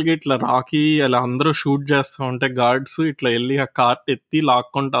ఫైనల్గా ఇట్లా రాకీ అలా అందరూ షూట్ చేస్తూ ఉంటే గార్డ్స్ ఇట్లా వెళ్ళి ఆ కార్ట్ ఎత్తి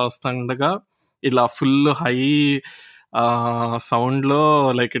లాక్కుంటా వస్తుండగా ఇలా ఫుల్ హై సౌండ్లో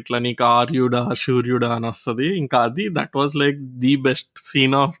లైక్ ఇట్లా నీకు ఆర్యుడా సూర్యుడా అని వస్తుంది. ఇంకా అది that was like the best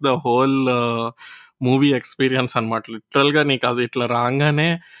scene of the whole movie experience అనమాట. లిటరల్గా నీకు అది ఇట్లా రాగానే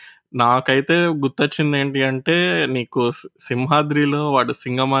నాకైతే గుర్తొచ్చింది ఏంటి అంటే నీకు సింహాద్రిలో వాడు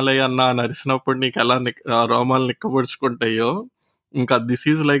సింగమాలయ్య అన్న నరిసినప్పుడు నీకు ఎలా రోమాలు నిక్కబడుచుకుంటాయో ఇంకా this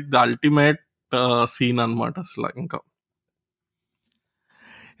is like the ultimate scene అనమాట అసలు. ఇంకా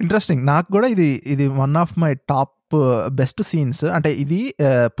ఇంట్రెస్టింగ్. నాకు కూడా ఇది one of my top best scenes. అంటే ఇది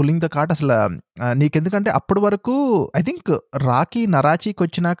పుల్లింగ్ ద కార్ట్ అసలు నీకెందుకంటే అప్పటి వరకు ఐ థింక్ రాకీ నరాచీకి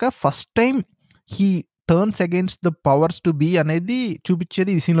వచ్చినాక first time he turns against the powers to be అనేది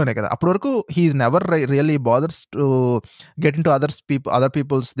చూపించేది ఈ సీన్లోనే కదా. అప్పటి వరకు he is never really bothers to get in to other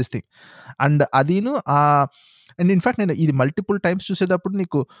peoples this thing. And అదీను and in fact నేను ఇది మల్టిపుల్ టైమ్స్ చూసేటప్పుడు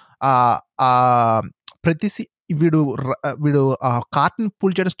నీకు ప్రతి వీడు ఆ కార్ట్ని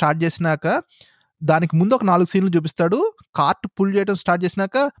పుల్ చేయడం స్టార్ట్ చేసినాక దానికి ముందు ఒక 4 సీన్లు చూపిస్తాడు. కార్ట్ పుల్ చేయడం స్టార్ట్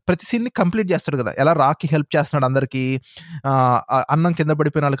చేసినాక ప్రతి సీన్ని కంప్లీట్ చేస్తాడు కదా. ఎలా రాకీ హెల్ప్ చేస్తున్నాడు అందరికీ, అన్నం కింద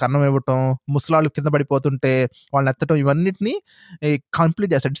పడిపోయిన వాళ్ళకి అన్నం ఇవ్వటం, ముసలాళ్ళు కింద పడిపోతుంటే వాళ్ళని ఎత్తడం, ఇవన్నిటిని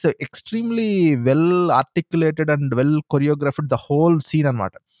కంప్లీట్ చేస్తాడు. It's extremely well articulated and well కొరియోగ్రఫిడ్ the whole scene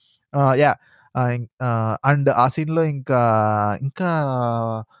అనమాట. యా అండ్ ఆ సీన్లో ఇంకా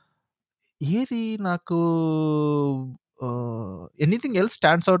ఏది నాకు anything else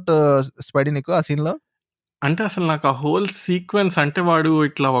stands out Spidey నీకు ఆ సీన్లో? అంటే అసలు నాకు ఆ హోల్ సీక్వెన్స్ అంటే వాడు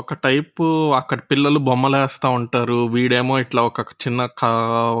ఇట్లా ఒక టైపు అక్కడ పిల్లలు బొమ్మలేస్తూ ఉంటారు, వీడేమో ఇట్లా ఒక చిన్న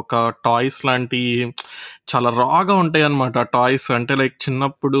ఒక టాయ్స్ లాంటి చాలా రాగా ఉంటాయి అనమాట ఆ టాయ్స్. అంటే లైక్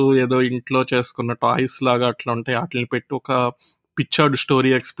చిన్నప్పుడు ఏదో ఇంట్లో చేసుకున్న టాయ్స్ లాగా అట్లా ఉంటాయి, వాటిని పెట్టి ఒక పిక్చర్డ్ స్టోరీ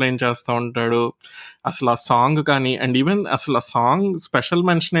ఎక్స్ప్లెయిన్ చేస్తూ ఉంటాడు. అసలు ఆ సాంగ్ కానీ అండ్ ఈవెన్ అసలు ఆ సాంగ్ స్పెషల్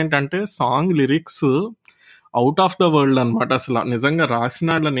మెన్షన్ ఏంటంటే song lyrics out of the world అనమాట. అసలు నిజంగా రాసిన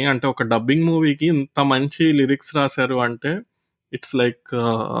వాళ్ళని అంటే ఒక డబ్బింగ్ మూవీకి ఇంత మంచి లిరిక్స్ రాశారు అంటే ఇట్స్ లైక్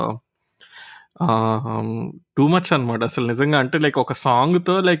టూ మచ్ అనమాట అసలు నిజంగా. అంటే లైక్ ఒక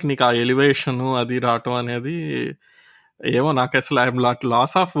సాంగ్తో లైక్ నీకు ఆ ఎలివేషన్ అది రావటం అనేది ఏమో నాకు అసలు I'm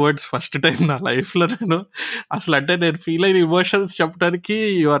loss of words first time నా లైఫ్లో. నేను అసలు అంటే నేను ఫీల్ అయిన ఇమోషన్స్ చెప్పడానికి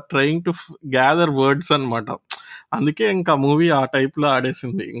you are trying to gather words అనమాట. అందుకే ఇంకా మూవీ ఆ టైప్లో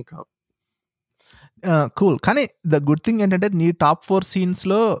ఆడేసింది ఇంకా. కూల్. కానీ ద గుడ్ థింగ్ ఏంటంటే నీ టాప్ 4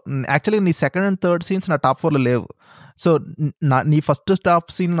 సీన్స్లో యాక్చువల్గా నీ సెకండ్ అండ్ థర్డ్ సీన్స్ నా టాప్ 4లో లేవు. సో నీ ఫస్ట్ టాప్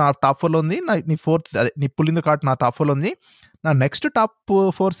సీన్ నా టాప్ 4లో ఉంది, నీ ఫోర్త్ అదే నీ పుల్లింగ్ ద కార్ట్ నా టాప్ 4లో ఉంది. నా నెక్స్ట్ టాప్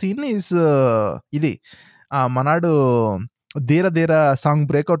 4 సీన్ ఈజ్ ఇది మనాడు ధీర సాంగ్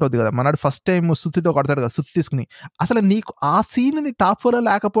బ్రేక్అవుట్ అవుతుంది కదా, మనాడు ఫస్ట్ టైం సుత్తితో కొడతాడు కదా, సుత్తి తీసుకుని. అసలు నీకు ఆ సీన్ నీ టాప్ 4లో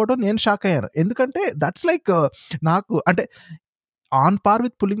లేకపోవడం నేను షాక్ అయ్యాను. ఎందుకంటే దట్స్ లైక్ నాకు అంటే on par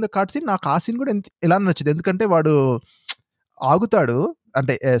with pulling the cart scene. నాకు ఆ సీన్ కూడా ఎలా నచ్చింది, ఎందుకంటే వాడు ఆగుతాడు.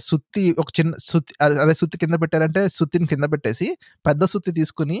 అంటే సుత్తి ఒక చిన్న సుత్తి అదే సుత్తి కింద పెట్టారంటే సుత్తిని కింద పెట్టేసి పెద్ద సుత్తి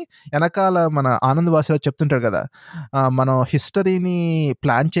తీసుకుని వెనకాల మన ఆనంద్ బాసిలో చెప్తుంటాడు కదా, మనం హిస్టరీని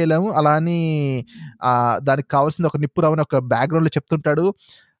ప్లాన్ చేయలేము, అలా అని దానికి కావాల్సింది ఒక నిప్పు రావని ఒక బ్యాక్గ్రౌండ్లో చెప్తుంటాడు.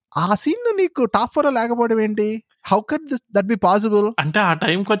 ఆ సీన్ నీకు టాప్ 4 లేకపోవడం ఏంటి? How can that be possible? అంటే ఆ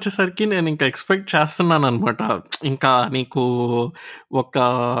టైంకి వచ్చేసరికి నేను ఇంకా ఎక్స్పెక్ట్ చేస్తున్నాను అనమాట. ఇంకా నీకు ఒక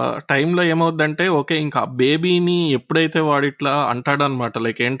టైంలో ఏమవుద్దంటే, ఓకే ఇంకా బేబీని ఎప్పుడైతే వాడు ఇట్లా అంటాడనమాట,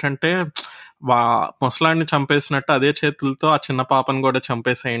 లైక్ ఏంటంటే ముసలాడిని చంపేసినట్టు అదే చేతులతో ఆ చిన్న పాపను కూడా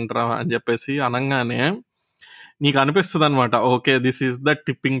చంపేసేయండిరా అని చెప్పేసి అనంగానే నీకు అనిపిస్తుంది అనమాట, okay this is the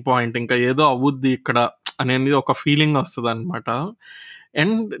tipping point, ఇంకా ఏదో అవుద్ది ఇక్కడ అనేది ఒక ఫీలింగ్ వస్తుంది అనమాట.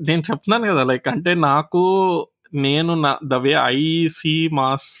 అండ్ నేను చెప్తున్నాను కదా, లైక్ అంటే నేను the way I see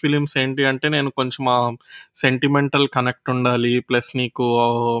mass films ఏంటి అంటే, నేను కొంచెం సెంటిమెంటల్ కనెక్ట్ ఉండాలి, ప్లస్ నీకు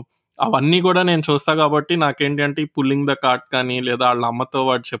అవన్నీ కూడా నేను చూస్తా కాబట్టి నాకేంటి అంటే ఈ పుల్లింగ్ ద కార్ట్ కానీ, లేదా వాళ్ళ అమ్మతో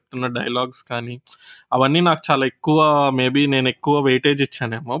వాడు చెప్తున్న డైలాగ్స్ కానీ, అవన్నీ నాకు చాలా ఎక్కువ, మేబీ నేను ఎక్కువ వెయిటేజ్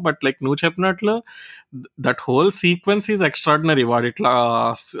ఇచ్చానేమో. బట్ లైక్ నువ్వు చెప్పినట్లు that whole sequence is extraordinary. వాడు ఇట్లా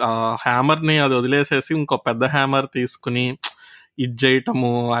హ్యామర్ని అది వదిలేసేసి ఇంకో పెద్ద హ్యామర్ తీసుకుని ఇది చేయటము,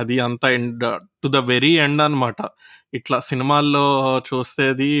 అది అంతా end to the very end అనమాట. ఇట్లా సినిమాల్లో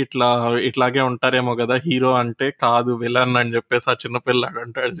చూస్తేది ఇట్లాగే ఉంటారేమో కదా హీరో అంటే, కాదు విలన్ అని చెప్పేసి ఆ చిన్నపిల్లాడు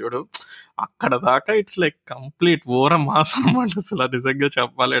అంటాడు చూడు, అక్కడ దాకా ఇట్స్ లైక్ కంప్లీట్ ఓర మాస్ అనమాట. అసలు నిజంగా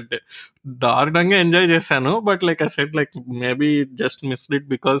చెప్పాలంటే దారుణంగా ఎంజాయ్ చేశాను. But like I said, like maybe just missed it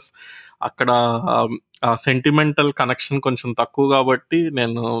because అక్కడ సెంటిమెంటల్ కనెక్షన్ కొంచెం తక్కువ కాబట్టి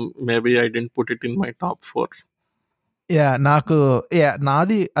నేను maybe I didn't put it in my top 4. నాకు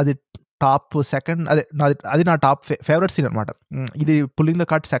నాది అది టాప్ సెకండ్, అది నా టాప్ ఫేవరెట్ సీన్ అనమాట. ఇది pulling the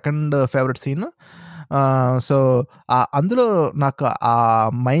cart second favourite scene. So అందులో నాకు ఆ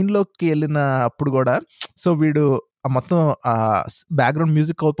మైండ్లోకి వెళ్ళినప్పుడు కూడా, సో వీడు మొత్తం బ్యాక్గ్రౌండ్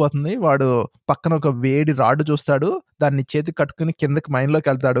మ్యూజిక్ అయిపోతుంది, వాడు పక్కన ఒక వేడి రాడ్ చూస్తాడు, దాన్ని చేతికి కట్టుకుని కిందకి మైండ్లోకి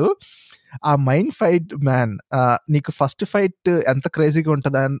వెళ్తాడు. ఆ మైండ్ ఫైట్ మ్యాన్, నీకు ఫస్ట్ ఫైట్ ఎంత క్రేజీగా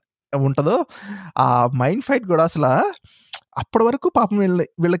ఉంటుందో ఆ మైండ్ ఫైట్ కూడా అసలు అప్పటి వరకు పాపం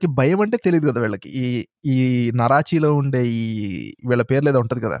వీళ్ళకి భయం అంటే తెలియదు కదా వీళ్ళకి. ఈ నరాచీలో ఉండే వీళ్ళ పేర్లు ఏదో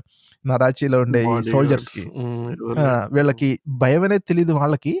ఉంటది కదా, నరాచీలో ఉండే ఈ సోల్జర్స్కి వీళ్ళకి భయం అనేది తెలియదు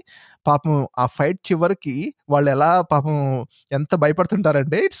వాళ్ళకి. పాపం ఆ ఫైట్ చివరికి వాళ్ళు ఎలా పాపం ఎంత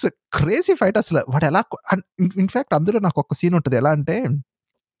భయపడుతుంటారంటే ఇట్స్ క్రేజీ ఫైట్ అసలు. వాడు ఎలా, ఇన్ఫ్యాక్ట్ అందులో నాకు ఒక సీన్ ఉంటుంది, ఎలా అంటే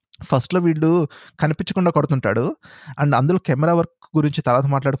ఫస్ట్లో వీళ్ళు కనిపించకుండా కొడుతుంటాడు, అండ్ అందులో కెమెరా వర్క్ గురించి తర్వాత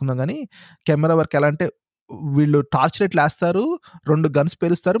మాట్లాడుకుందాం. కానీ కెమెరా వర్క్ ఎలా అంటే, వీళ్ళు టార్చ్ లైట్లు వేస్తారు, 2 గన్స్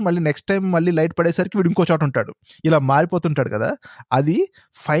పేలుస్తారు, మళ్ళీ నెక్స్ట్ టైం మళ్ళీ లైట్ పడేసరికి వీడు ఇంకో చోట ఉంటాడు, ఇలా మారిపోతుంటాడు కదా. అది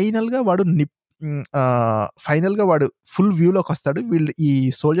ఫైనల్గా వాడు ఫుల్ వ్యూలోకి వస్తాడు. వీళ్ళు ఈ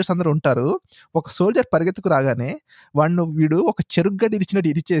సోల్జర్స్ అందరూ ఉంటారు. ఒక సోల్జర్ పరిగెత్తుకు రాగానే వీడు ఒక చెరుగ్గడ్డి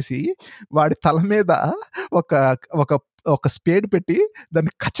ఇచ్చినట్టు ఇరిచేసి వాడి తల మీద ఒక స్పేడ్ పెట్టి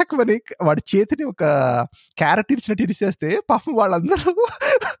దాన్ని కచక్మని వాడి చేతిని ఒక క్యారెట్ ఇచ్చినట్టు ఇరిచేస్తే పాపం వాళ్ళందరూ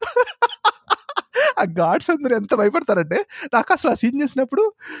ఆ గాడ్స్ అందరూ ఎంత భయపడతారంటే, నాకు అసలు ఆ సీన్ చేసినప్పుడు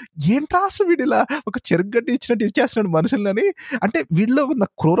ఏంట్రా అసలు వీడు ఇలా ఒక చెరుగ్గడ్డి ఇచ్చినట్టు ఇచ్చేస్తున్నాడు మనుషులని. అంటే వీడిలో ఉన్న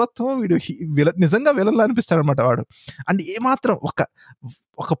క్రూరత్వం, వీడు నిజంగా విలన్లా అనిపిస్తాడు అనమాట వాడు. అండ్ ఏమాత్రం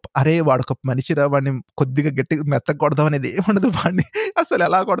అరే వాడు ఒక మనిషిరా, వాడిని కొద్దిగా గట్టిగా మెత్తగా కొడదాం అనేది ఏముండదు. వాడిని అసలు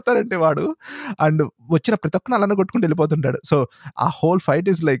ఎలా కొడతారంటే వాడు, అండ్ వచ్చిన ప్రతి ఒక్కరిని అలానే కొట్టుకుంటూ వెళ్ళిపోతుంటాడు. సో ఆ whole fight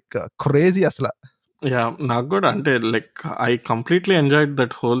is like crazy అసలు. యా, నాకు కూడా అంటే like I completely enjoyed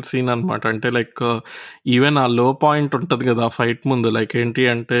that whole scene అనమాట. అంటే లైక్ ఈవెన్ ఆ లో పాయింట్ ఉంటుంది కదా ఫైట్ ముందు, లైక్ ఏంటి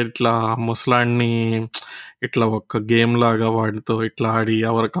అంటే ఇట్లా ముసలాడిని ఇట్లా ఒక గేమ్ లాగా వాడితో ఇట్లా ఆడి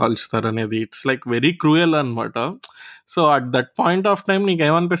ఎవరు కాల్చుతారు అనేది, ఇట్స్ లైక్ వెరీ క్రూయల్ అనమాట. So at that point of time నీకు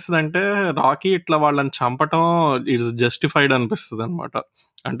ఏమనిపిస్తుంది అంటే, రాకీ ఇట్లా వాళ్ళని చంపటం ఇట్స్ జస్టిఫైడ్ అనిపిస్తుంది అనమాట.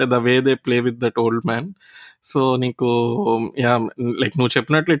 అంటే the way they play with that old man. So నీకు యా, లైక్ నువ్వు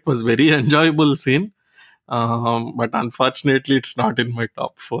చెప్పినట్లు it was very enjoyable scene, but unfortunately it's not in my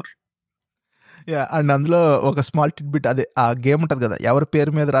top 4. Yeah, and అందులో ఒక స్మాల్ టిట్ బిట్, అదే ఆ గేమ్ ఉంటుంది కదా, ఎవరి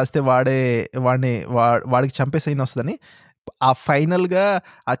పేరు మీద రాస్తే వాడికి చంపే సైన్ వస్తుందని. ఆ ఫైనల్గా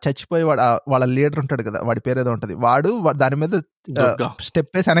ఆ చచ్చిపోయి వాళ్ళ లీడర్ ఉంటాడు కదా, వాడి పేరు ఏదో ఉంటుంది, వాడు దాని మీద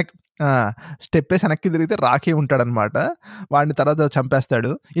స్టెప్ వేసి వెనక్కి తిరిగితే రాకీ ఉంటాడనమాట. వాడిని తర్వాత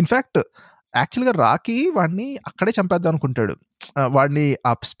చంపేస్తాడు. ఇన్ఫ్యాక్ట్ యాక్చువల్గా రాకీ వాడిని అక్కడే చంపేద్దాం అనుకుంటాడు, వాడిని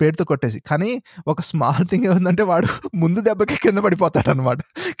ఆ స్పేడ్తో కొట్టేసి. కానీ ఒక స్మాల్ థింగ్ ఏముందంటే, వాడు ముందు దెబ్బకి కింద పడిపోతాడు అనమాట.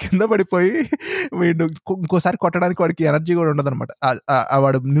 కింద పడిపోయి వీడు ఇంకోసారి కొట్టడానికి వాడికి ఎనర్జీ కూడా ఉండదు అనమాట,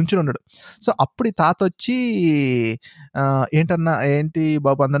 వాడు నుంచుని ఉన్నాడు. సో అప్పుడు ఈ తాత వచ్చి ఏంటి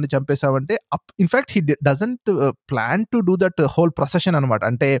బాబు అందరినీ చంపేశావంటే, in fact he doesn't plan to do that whole procession అనమాట.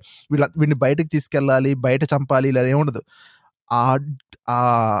 అంటే వీడిని బయటకు తీసుకెళ్ళాలి, బయట చంపాలి, ఇలా ఏముండదు. ఆ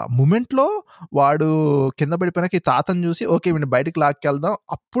మూమెంట్‌లో వాడు కింద పడిపోయినాక ఈ తాతని చూసి ఓకే వీడిని బయటికి లాక్కెళ్దాం.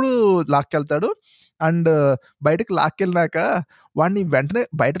 అప్పుడు లాక్కెళ్తాడు. అండ్ బయటికి లాక్కెళ్ళినాక వాడిని వెంటనే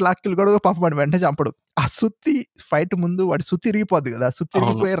బయట లాక్కెళ్ళి కూడా పాపం వాడిని వెంటనే చంపడు. ఆ సుత్తి ఫైట్ ముందు వాడి సుత్తి ఇరిగిపోద్ది కదా! సుత్తి అవును.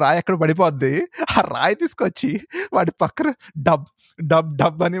 ఇరిగిపోయి రాయి ఎక్కడ పడిపోద్ది. ఆ రాయి తీసుకొచ్చి వాడి పక్కన డబ్ డబ్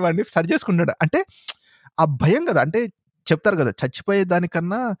డబ్ అని వాడిని సరి చేసుకుంటాడు. అంటే ఆ భయం కదా! అంటే చెప్తారు కదా! చచ్చిపోయే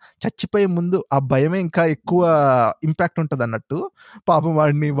దానికన్నా చచ్చిపోయే ముందు ఆ భయమే ఇంకా ఎక్కువ ఇంపాక్ట్ ఉంటదన్నట్టు. పాపం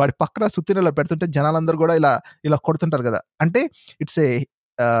వాడి పక్కన సుత్తిని ఇలా పెడుతుంటే జనాలందరూ గూడా ఇలా కొడుతుంటారు గదా! అంటే ఇట్స్ ఏ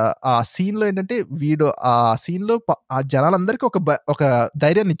ఆ సీన్‌లో ఏంటంటే వీడు ఆ సీన్‌లో ఆ జనాలందరికి ఒక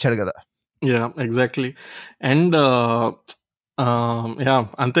ధైర్యాన్నిచ్చాడు గదా! యాహ్! ఎగ్జాక్ట్‌లీ. And yeah!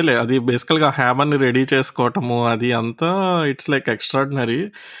 అంతేలే. అది బేసికల్‌గా హ్యామర్‌ని రెడీ చేసుకోవటము అది అంతా ఇట్స్ లైక్ ఎక్స్‌ట్రార్డినరీ.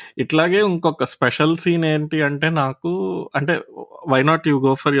 ఇట్లాగే ఇంకొక స్పెషల్ సీన్ ఏంటి అంటే నాకు అంటే why not you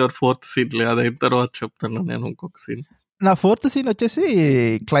go for your fourth సీన్‌లే అదయిన తర్వాత చెప్తాను నేను ఇంకొక సీన్. నా ఫోర్త్ సీన్ వచ్చేసి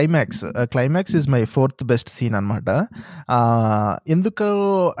climax. Climax is my fourth best scene అనమాట. ఎందుకు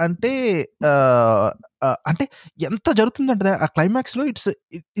అంటే ఆహ్, అంటే ఎంత జరుగుతుందంటే ఆ క్లైమాక్స్‌లో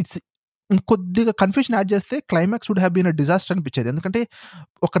ఇట్స్ ఇంకొద్దిగా కన్ఫ్యూషన్ యాడ్ చేస్తే climax would have been a disaster అనిపించేది. ఎందుకంటే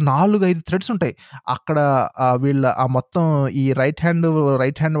ఒక 4, 5 థ్రెడ్స్ ఉంటాయి. అక్కడ వీళ్ళ మొత్తం ఈ రైట్ హ్యాండ్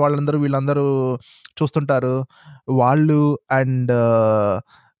వాళ్ళందరూ వీళ్ళందరూ చూస్తుంటారు. వాళ్ళు అండ్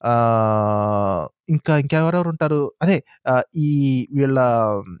ఇంకెవరెవరుంటారు? అదే ఈ వీళ్ళ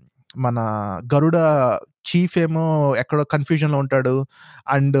మన గరుడ చీఫ్ ఏమో ఎక్కడో కన్‌ఫ్యూజన్‌లో ఉంటాడు.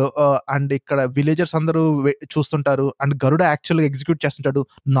 అండ్ ఇక్కడ విలేజర్స్ అందరూ చూస్తుంటారు. అండ్ గరుడ యాక్చువల్‌గా ఎగ్జిక్యూట్ చేస్తుంటాడు.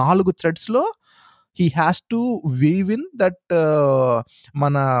 4 థ్రెడ్స్‌లో he has to weave in that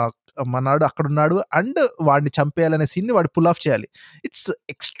మన మనోడు అక్కడున్నాడు. అండ్ వాడిని చంపేయాలనే సీన్‌ని వాడు పుల్ ఆఫ్ చేయాలి. ఇట్స్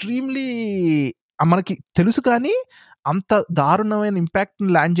ఎక్స్‌ట్రీమ్‌లీ మనకి తెలుసు కానీ అంత దారుణమైన ఇంపాక్ట్‌ని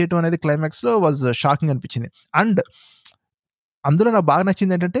ల్యాండ్ చేయడం అనేది క్లైమాక్స్‌లో షాకింగ్ అనిపించింది. అండ్ అందులో నాకు బాగా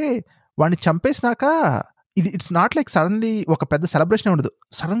నచ్చిందేంటంటే, వాడిని చంపేసినాక ఇట్స్ నాట్ లైక్ సడెన్‌లీ ఒక పెద్ద సెలబ్రేషన్ ఉండదు.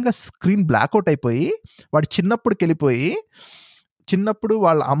 సడెన్‌గా స్క్రీన్ బ్లాక్ ఔట్ అయిపోయి, వాడు చిన్నప్పుడుకెళ్ళిపోయి, చిన్నప్పుడు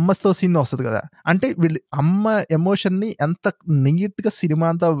వాళ్ళ అమ్మతో సీన్ వస్తది కదా! అంటే వీళ్ళు అమ్మ ఎమోషన్‌ని ఎంత నీట్‌గా సినిమా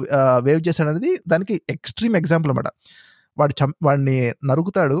అంతా వేవ్ చేశాడనేది దానికి ఎక్స్‌ట్రీమ్ ఎగ్జాంపుల్ అన్నమాట. వాడిని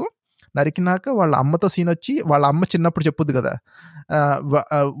నరుకుతాడు. నరికినాక వాళ్ళ అమ్మతో సీనొచ్చి, వాళ్ళ అమ్మ చిన్నప్పుడు చెప్పుద్ది కదా! ఆహ్, వ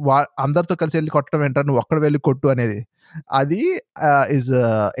వా అందరితో కలిసి ఎళ్లి కొట్టడం ఏంట్రా నువ్వొక్కడివే వెళ్లి కొట్టు అనేది. అది is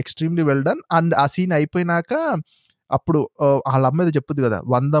extremely well done. And ఆ సీన్ అయిపోయినాక అప్పుడు ఆళ్ళమ్మ ఏదో చెప్పుద్ది కదా!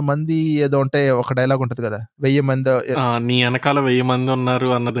 100 మంది ఏదో ఉంటే ఒక డైలాగ్ ఉంటది కదా! 1000 మందో నీ ఎనకాల 1000 మందున్నారు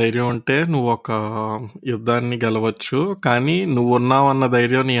అన్న ధైర్యం ఉంటే నువ్వొక యుద్ధాన్ని గెలవచ్చు. కానీ నువ్వున్నావన్న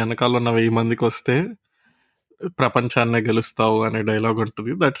ధైర్యం నీ ఎనకాలున్న 1000 మందికొస్తే ప్రపంచాన్నే గెలుస్తావు అనే డైలాగ్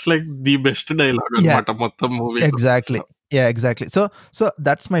ఉంటది. That's like the best dialogue yeah! అన్నమాట మొత్తం మూవీలో. So, exactly. Yeah! Exactly. So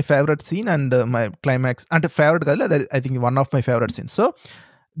that's my favourite scene and my climax అంటే ఫేవరెట్ కాదులే అది I think one of my favourite scenes. So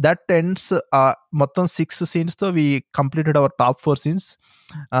that ends మొత్తం 6 సీన్స్‌తో we completed our top 4 scenes.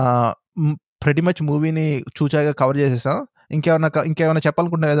 Ah, pretty much మూవీని చూచాయిగా cover చేసేసాం. ఇంకేమన్నా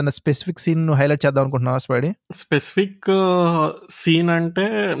చెప్పాలనుకుంటున్నావా? ఏదైనా స్పెసిఫిక్ సీన్ నువ్వు హైలైట్ చేద్దాం అనుకుంటున్నావా స్పైడీ? స్పెసిఫిక్ సీన్ అంటే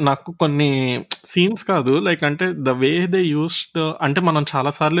నాకు కొన్ని సీన్స్ కాదు. లైక్ అంటే ద వే దే యూజ్డ్ అంటే మనం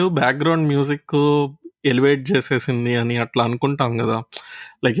చాలా సార్లు బ్యాక్‌గ్రౌండ్ మ్యూజిక్ ఎలివేట్ చేసేసింది అని అట్లా అనుకుంటాం గదా!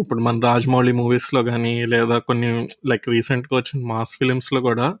 లైక్ ఇప్పుడు మన 'రాజమౌళి' మూవీస్‌లో గానీ, లేదా కొన్ని లైక్ రీసెంట్‌గా వచ్చిన మాస్ ఫిల్మ్స్‌లో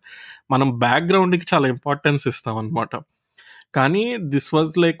గూడా మనం బ్యాక్‌గ్రౌండ్‌కి చాలా ఇంపార్టెన్స్ ఇస్తామనమాట. కానీ this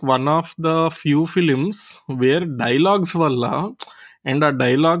was like one of the few films where dialogues వల్ల అండ్ ఆ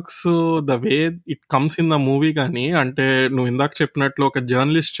dialogues the way it comes in the movie గానీ అంటే నువ్వు ఇందాక చెప్పినట్లు ఒక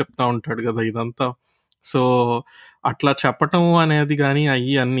జర్నలిస్ట్ చెప్తా ఉంటాడు గదా! ఇదంతా. సో, అట్లా చెప్పటం అనేది గానీ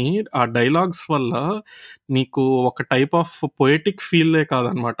అన్నీ ఆ డైలాగ్స్ వల్ల నీకు ఒక టైప్ ఆఫ్ పొయెటిక్ ఫీలే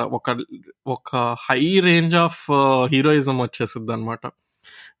కాదనమాట. ఒక హై రేంజ్ ఆఫ్ హీరోయిజం వచ్చేసిద్దనమాట.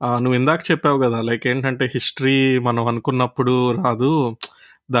 నువ్విందాక చెప్పావు గదా! లైక్ ఏంటంటే హిస్టరీ మనం అనుకున్నప్పుడు రాదు.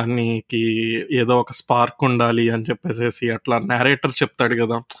 దానికి ఏదో ఒక స్పార్క్ ఉండాలి అని చెప్పేసేసి అట్లా నేరేటర్ చెప్తాడు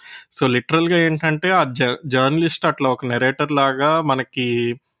గదా! సో, లిటరల్‌గా ఏంటంటే ఆ జర్నలిస్ట్ అట్లా ఒక నెరేటర్ లాగా మనకి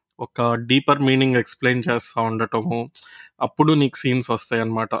ఒక డీపర్ మీనింగ్ ఎక్స్‌ప్లెయిన్ చేస్తా ఉండటము. అప్పుడు నీకు సీన్స్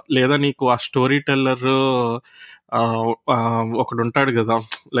వస్తాయన్నమాట. లేదా నీకు ఆ స్టోరీ టెల్లరు ఒకడుంటాడు గదా!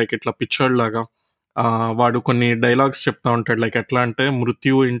 లైక్ ఇట్లా పిచ్చోడిలాగా. వాడు కొన్ని డైలాగ్స్ చెప్తా ఉంటాడు. లైక్ ఎట్లా అంటే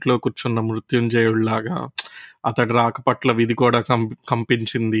మృత్యువు ఇంట్లో కూర్చున్న మృత్యుంజయుడిలాగా అతడి రాక పట్ల విధి కూడా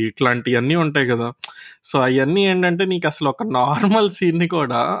కంపించింది. ఇట్లాంటియన్నీ ఉంటాయి గదా! సో, అయన్నీ ఏంటంటే నీకసలు ఒక నార్మల్ సీన్‌ని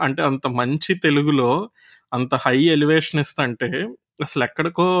కూడా అంటే అంత మంచి తెలుగులో అంత హై ఎలివేషన్ ఇస్తంటే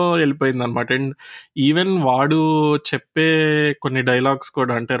అసలెక్కడికో ఎళ్ళిపోయిందనమాట. అండ్ ఈవెన్ వాడు చెప్పే కొన్ని డైలాగ్స్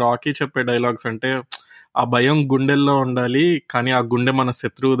కూడా అంటే 'రాకీ' చెప్పే డైలాగ్స్ అంటే ఆ భయం గుండెల్లో ఉండాలి, కానీ ఆ గుండె మన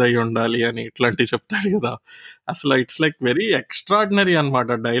శత్రువుదై ఉండాలి అని ఇట్లాంటివి చెప్తాడు కదా. అసలు ఇట్స్ లైక్ వెరీ ఎక్స్ట్రాడినరీ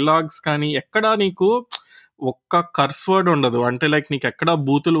అనమాట. డైలాగ్స్ కానీ ఎక్కడా నీకు ఒక్క కర్స్ వర్డ్ ఉండదు. అంటే లైక్ నీకు ఎక్కడా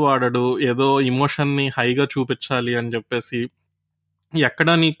బూతులు వాడడు, ఏదో ఎమోషన్ని హైగా చూపించాలి అని చెప్పేసి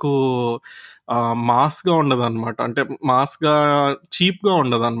ఎక్కడా నీకు మాస్‌గా ఉండదనమాట. అంటే మాస్‌గా, చీప్‌గా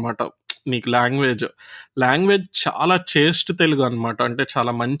ఉండదనమాట. నీకు లాంగ్వేజ్ చాలా చేస్ట్ తెలుగు అనమాట. అంటే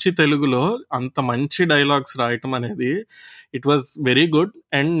చాలా మంచి తెలుగులో అంత మంచి డైలాగ్స్ రాయటం అనేది it was very good.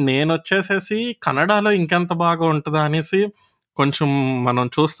 And నేనొచ్చేసేసి కన్నడలో ఇంకెంత బాగా ఉంటదా అనేసి కొంచెం మనం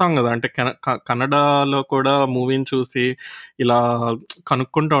చూస్తాం గదా! అంటే కన్నడలో కూడా మూవీని చూసి ఇలా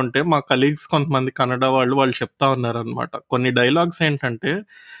కనుక్కుంటా ఉంటే మా కలీగ్స్ కొంతమంది కన్నడ వాళ్ళు చెప్తా ఉన్నారనమాట. కొన్ని డైలాగ్స్ ఏంటంటే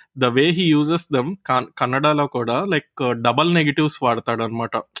the way he uses them కన్నడలో కూడా like double negatives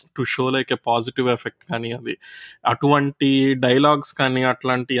వాడతాడనమాట. To show like a positive effect కానీ అది. అటువంటి డైలాగ్స్ కానీ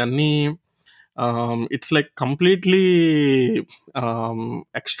అట్లాంటియన్నీ ఇట్స్ లైక్ కంప్లీట్‌లీ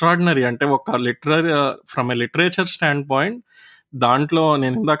ఎక్స్‌ట్రార్డినరీ. అంటే ఒక from a literature stand point దాంట్లో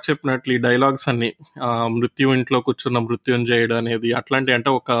నేను ఇందాక చెప్పినట్లు ఈ డైలాగ్స్ అన్నీ మృత్యు ఇంట్లో కూర్చున్న మృత్యుంజయుడు అనేది అట్లాంటియి, అంటే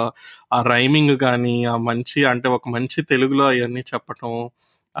ఒక ఆ రైమింగ్ గానీ, ఆ మంచి అంటే ఒక మంచి తెలుగులో అయన్నీ చెప్పటం,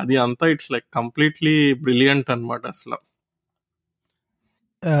 అది అంతా ఇట్స్ లైక్ కంప్లీట్‌లీ బ్రిలియంట్ అనమాట అసల.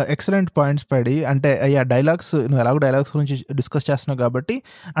 ఎక్సలెంట్ పాయింట్స్ పడి అంటే డైలాగ్స్ నువ్వు ఎలాగో డైలాగ్స్ గురించి డిస్కస్ చేస్తున్నావు కాబట్టి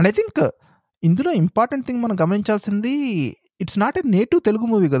అండ్ ఐ థింక్ ఇందులో ఇంపార్టెంట్ థింగ్ మనం గమనించాల్సింది it's not a native Telugu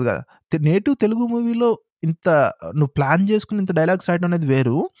movie కదా. నేటివ్ తెలుగు మూవీలో ఇంత నువ్వు ప్లాన్ చేసుకుని ఇంత డైలాగ్స్ రాయడం అనేది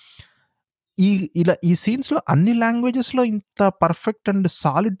వేరు. ఈ సీన్స్‌లో అన్ని లాంగ్వేజెస్‌లో ఇంత perfect and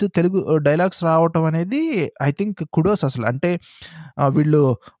solid Telugu dialogues రావటం అనేది ఐ థింక్ కుడోస్ అసలు. అంటే వీళ్ళు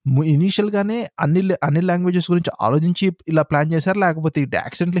ఇనీషియల్‌గానే అన్ని లాంగ్వేజెస్ గురించి ఆలోచించి ఇలా ప్లాన్ చేశారా? లేకపోతే ఇట్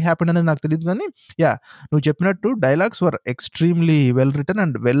యాక్సిడెంటల్లీ హ్యాపెండ్ అనేది నాకు తెలీదు గానీ, నువ్వు చెప్పినట్టు dialogues were extremely well written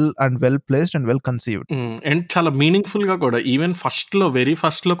and well placed and well conceived. And చాలా మీనింగ్‌ఫుల్‌గా కూడా. ఈవెన్ వెరీ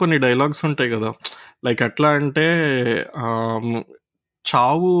ఫస్ట్‌లో కొన్ని డైలాగ్స్ ఉంటాయి గదా! లైక్ ఎట్లా అంటే ఆహ్,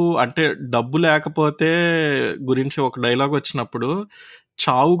 చావు అంటే డబ్బు లేకపోతే గురించి ఒక డైలాగ్ వచ్చినప్పుడు,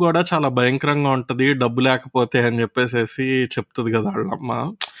 చావు గూడా చాలా భయంకరంగా ఉంటది డబ్బు లేకపోతే అని జెప్పేసేసి చెప్తది గదా! ఆళ్ళమ్మ.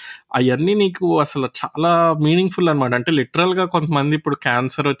 అయన్నీ నీకు అసలు చాలా మీనింగ్‌ఫుల్ అనమాట. అంటే లిటరల్‌గా కొంతమంది ఇప్పుడు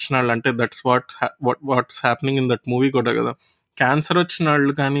క్యాన్సర్ వచ్చినాళ్ళు, అంటే that's what's happening in that movie కూడా గదా! క్యాన్సర్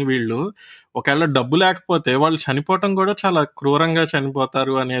వచ్చినాళ్ళు కానీ వీళ్ళు ఒకవేళ డబ్బు లేకపోతే వాళ్ళు చనిపోవటం గూడా చాలా క్రూరంగా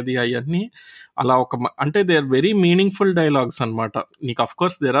చనిపోతారు అనేది అయన్నీ అలా అంటే they are very meaningful dialogues అనమాట. నీకు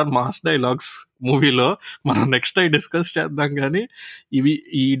of course there are mass dialogues మూవీలో. మనం నెక్స్ట్ అయి డిస్కస్ చేద్దాం గానీ,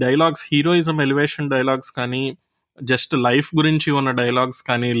 ఈ డైలాగ్స్ హీరోయిజం ఎలివేషన్ డైలాగ్స్ కానీ, జస్ట్ లైఫ్ గురించి ఉన్న డైలాగ్స్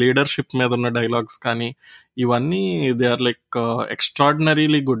కానీ, లీడర్‌షిప్ మీద ఉన్న డైలాగ్స్ కానీ, ఇవన్నీ they are like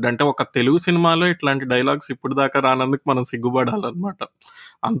extraordinarily good. అంటే ఒక తెలుగు సినిమాలో ఇట్లాంటి డైలాగ్స్ ఇప్పటిదాకా రానందుకు మనం సిగ్గుపడాలనమాట.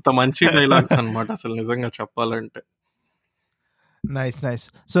 అంత మంచి డైలాగ్స్ అనమాట అసలు నిజంగా చెప్పాలంటే. నైస్.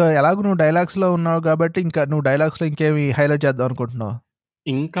 సో, ఎలాగో నువ్వు డైలాగ్స్‌లో ఉన్నావు గాబట్టి, ఇంకా నువ్వు డైలాగ్స్‌లో ఇంకేమి హైలైట్ చేద్దాం అనుకుంటున్నావు?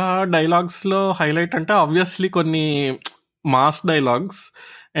 ఇంకా డైలాగ్స్‌లో హైలైట్ అంటే ఆబ్వియస్‌లీ కొన్ని mass dialogues.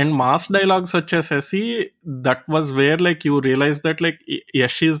 And mass dialogues వచ్చేసేసి that was where like you realise that like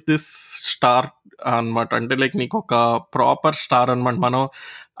Yash is this star అనమాట. అంటే లైక్ నీకొక ప్రాపర్ స్టార్ అనమాట. మనం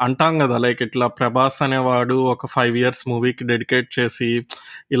అంటాం గదా! లైక్ ఇట్లా 'ప్రభాస్' అనేవాడు ఒక 5 ఇయర్స్ మూవీకి డెడికేట్ చేసి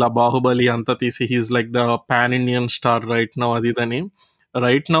ఇలా 'బాహుబలి' అంతా తీసి he is like the pan Indian star right now అది ఇదని.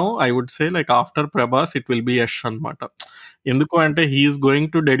 Right now I would say like after 'Prabhas' it will be 'Yash' అనమాట. ఎందుకు అంటే he is going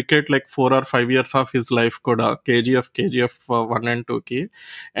to dedicate like 4 or 5 years of his life కూడా 'కేజీఎఫ్ 1 అండ్ 2కి.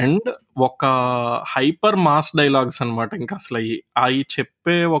 And ఒక hyper mass dialogues అనమాట. ఇంక అసలయి అయి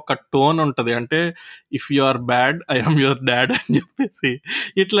చెప్పే ఒక టోన్ ఉంటది. అంటే if you are bad I am your dad అని చెప్పేసి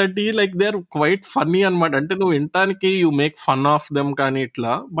ఇట్లాంటియి like they are quite funny అనమాట. అంటే నువ్వు వినటానికి you make fun of them కానీ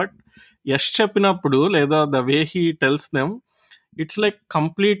ఇట్లా. బట్ యష్ చెప్పినప్పుడు లేదా the way he tells them it's like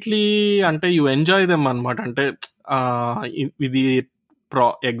completely అంటే యూ ఎంజాయ్ దెమ్ అనమాట. అంటే ఇది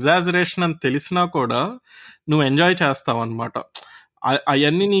ఎగ్జాజరేషన్ అని తెలిసినా కూడా నువ్వు ఎంజాయ్ చేస్తావనమాట.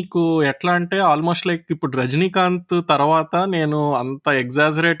 అయన్నీ నీకు ఎట్లా అంటే ఆల్మోస్ట్ లైక్ ఇప్పుడు 'రజనీకాంత్' తర్వాత నేను అంత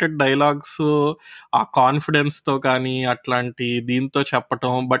ఎగ్జాజరేటెడ్ డైలాగ్స్ ఆ కాన్ఫిడెన్స్‌తో కానీ అట్లాంటి దీంతో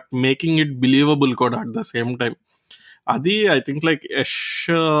చెప్పటం, బట్ మేకింగ్ ఇట్ బిలీవబుల్ కూడా అట్ ద సేమ్ టైమ్. అది ఐ థింక్ లైక్ యష్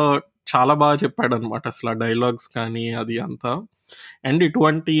చాలా బాగా చెప్పాడనమాట అసలు ఆ డైలాగ్స్ కానీ అది అంతా. అండ్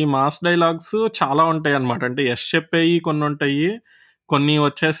ఇటువంటి మాస్ డైలాగ్స్ చాలా ఉంటాయన్నమాట. అంటే యష్ చెప్పేయి కొన్నుంటాయి. కొన్ని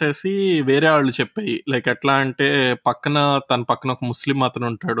వచ్చేసేసి వేరే వాళ్ళు చెప్పేయి. లైక్ ఎట్లా అంటే తన పక్కన ఒక ముస్లిం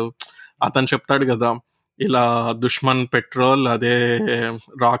అతనుంటాడు. అతను చెప్తాడు గదా! ఇలా 'దుష్మన్ పెట్రోల్' అదే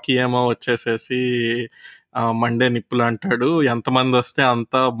 'రాకీ' ఏమో వచ్చేసేసి మండే నిప్పులు అంటాడు. ఎంతమందొస్తే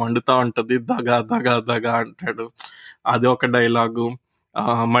అంత మండుతా ఉంటది. దగ దగ దగ అంటాడు. అదొక డైలాగు.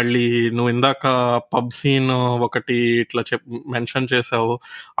 మళ్ళీ నువ్వు ఇందాక పబ్ సీన్ ఒకటి ఇట్లా మెన్షన్ చేసావు.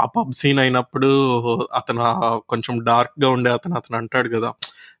 ఆ పబ్ సీన్ అయినప్పుడు అతను కొంచెం డార్క్‌గా ఉండే అతను అంటాడు గదా!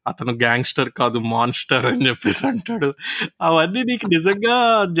 అతను గ్యాంగ్‌స్టర్ కాదు మాన్‌స్టర్ అని జెప్పేసి అంటాడు. అవన్నీ నీకు నిజంగా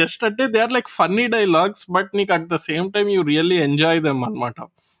జస్ట్ అంటే they are like funny dialogues. But నీకు at the same time you really enjoy them అనమాట.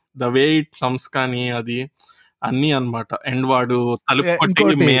 ద వే ఇట్ కమ్స్ కానీ అది అన్నీ అనమాట. అండ్ వాడు తలుపు కొట్టి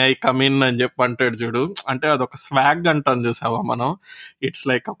ఇంకోటి మే ఐ కమ్ ఇన్ అని జెప్పి అంటాడు జూడు. అంటే అదొక స్వాగ్ అంటాం జూసావా మనం? ఇట్స్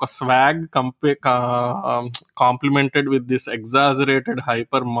లైక్ ఒక swag complimented with this exaggerated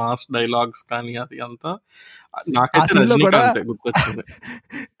hyper mass dialogues కానీ అది అంతా ఆ నాకైతే సీన్‌లో కూడా రజనీకాంతే గుర్తొచ్చింది.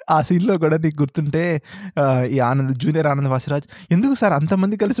 ఆ సీన్‌లో కూడా నీకు గుర్తుంటే ఈ జూనియర్ ఆనంద్ వాసిరాజ్ ఎందుకు సార్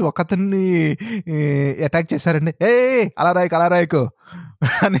అంతమంది కలిసి ఒకతన్ని అటాక్ చేశారండి. ఏయ్! అలా రాయకు, అలా రాయకు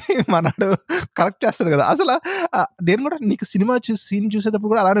అని మనోడు కరెక్ట్ చేస్తాడు కదా! అసల నేను కూడా నీకు సినిమా సీన్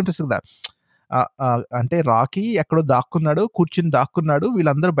చూసేటప్పుడు కూడా అలానే అనిపిస్తది కదా! అంటే రాకీ ఎక్కడో దాక్కున్నాడు, కూర్చొని దాక్కున్నాడు.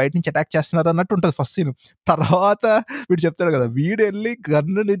 వీళ్ళందరూ బయట నుంచి అటాక్ చేస్తున్నారు అన్నట్టు ఉంటది ఫస్ట్ సీన్. తర్వాత వీడు చెప్తాడు కదా! వీడెళ్ళి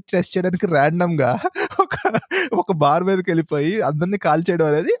గన్నుని టెస్ట్ చేయడానికి రాండమ్‌గా ఒక ఒక బార్ మీదకెళ్ళిపోయి అందరిని కాల్చేయడం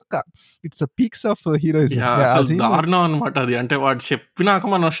అనేది it's peaks of heroism. Yeah! ఆ అసలు సీన్ దారుణం అనమాట అది. అంటే వాడు చెప్పినాక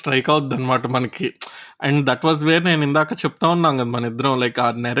మనం స్ట్రైక్ అవుద్దనమాట మనకి. అండ్ దట్ వాస్ వేర్ నేను ఇందాక చెప్తా ఉన్నాం గదా! మనిద్దరం లైక్ ఆ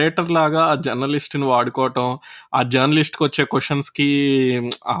నెరేటర్ లాగా ఆ జర్నలిస్ట్‌ని వాడుకోవటం, ఆ జర్నలిస్ట్‌కొచ్చే క్వెషన్స్‌కి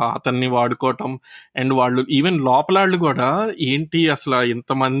అతన్ని వాడుకోవటం. అండ్ వాళ్ళు ఈవెన్ లోపలాళ్ళు గూడా ఏంటి అసల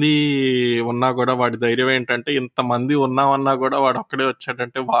ఇంతమంది ఉన్నా గూడా వాడి ధైర్యం ఏంటంటే ఇంతమంది ఉన్నామన్నా గూడా వాడొక్కడే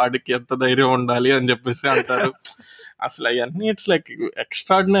వచ్చాడంటే వాడికి ఎంత ధైర్యం ఉండాలి అని జెప్పేసి అంటారు. అసలు అయన్నీ ఇట్స్ లైక్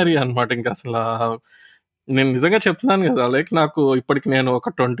ఎక్స్‌ట్రార్డినరీ అనమాట. ఇంకసలా నేను నిజంగా చెప్తున్నాను గదా! లైక్ నాకు ఇప్పటికి నేను ఒక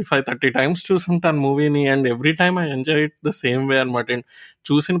 25, 30 టైమ్స్ చూసుంటాను మూవీని. And every time I enjoy it the same way అనమాట. అండ్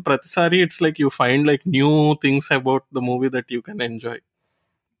చూసిన ప్రతిసారి it's like you find like new things about the movie that you can enjoy.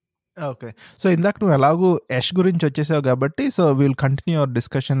 Okay. So, ఇందాక నువ్వు ఎలాగో 'యష్' గురించి వచ్చేసావు గాబట్టి, so, will continue our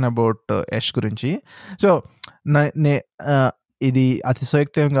discussion about 'Yash' గురించి. సో, న నే ఇది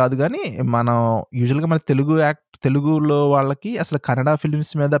అతిశయోక్తి ఏం గాదు గానీ, మనం యూజువల్‌గా మన తెలుగులో వాళ్ళకి అసలు కన్నడ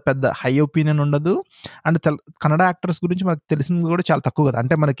ఫిల్మ్స్ మీద పెద్ద హై ఒపీనియన్ ఉండదు. అండ్ కన్నడ యాక్టర్స్ గురించి మనకు తెలిసింది గూడా చాలా తక్కువ గదా!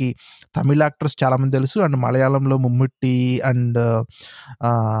 అంటే మనకి తమిళ్ యాక్టర్స్ చాలామంది తెలుసు. అండ్ మలయాళంలో 'మమ్ముట్టి' అండ్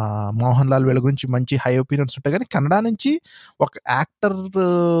 'మోహన్ లాల్' వీళ్ళ గురించి మంచి హై ఒపీనియన్స్ ఉంటాయి గానీ, కన్నడ నుంచి ఒక యాక్టర్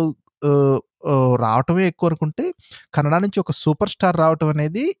ఆహ్, రావటమే ఎక్కువనుకుంటే, కన్నడ నుంచి ఒక సూపర్ స్టార్ రావటం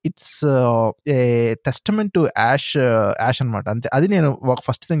అనేది it's a testament to ash అనమాట. అంతే. అది నేను ఒక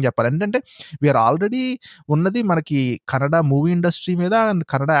ఫస్ట్ థింగ్ చెప్పాలి. ఏంటంటే, వీఆర్ ఆల్రెడీ ఉన్నది మనకి కన్నడ మూవీ ఇండస్ట్రీ మీద అండ్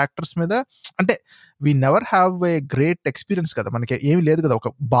కన్నడ యాక్టర్స్ మీద అంటే we never have a great experience కదా! మనకి ఏమి లేదు కదా! ఒక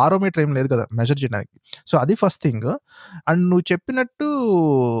బారోమీటర్ ఏమి లేదు కదా! మెజర్ చేయడానికి. సో, అది ఫస్ట్ థింగ్. అండ్ నువ్వు చెప్పినట్టు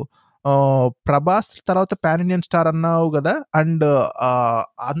 'ప్రభాస్' తర్వాత పాన్ ఇండియన్ స్టార్ అన్నావు గదా! అండ్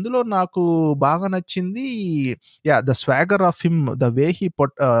అందులో నాకు బాగా నచ్చింది the swagger of him, the way he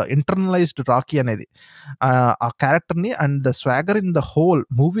internalised Rocky అనేది. ఆ క్యారెక్టర్‌ని and the swagger in the whole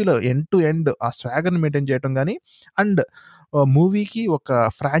మూవీలో ఎండ్ టు ఎండ్ ఆ స్వాగర్‌ని మెయింటైన్ చేయటం గాని అండ్ మూవీకి ఒక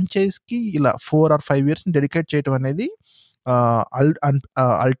ఫ్రాంచైజ్‌కి ఇలా 4 ఆర్ 5 ఇయర్స్‌ని డెడికేట్ చేయటం అనేది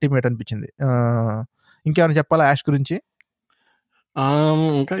అల్టిమేట్ అనిపించింది. ఇంకేమైనా చెప్పాలా 'యాష్' గురించి?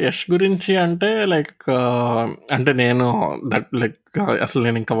 ఇంకా 'యష్' గురించి అంటే లైక్ అంటే నేను లైక్ అసలు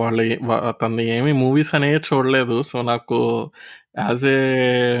నేనింక తనది ఏమి మూవీస్ అనేవి చూడలేదు. సో, నాకు యాజ్ ఏ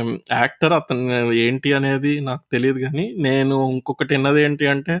యాక్టర్ అతను ఏంటి అనేది నాకు తెలీదు గానీ, నేను ఇంకొకటి ఇన్నదేంటి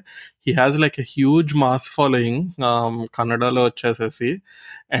అంటే, he has like a huge mass following కన్నడలో వచ్చేసేసి.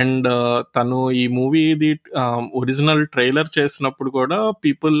 అండ్ తను ఈ మూవీది ఒరిజినల్ ట్రైలర్ చేసినప్పుడు కూడా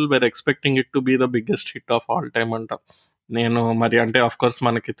people were expecting it to be the biggest hit of all time అంట. నేను మరి అంటే ఆఫ్‌కోర్స్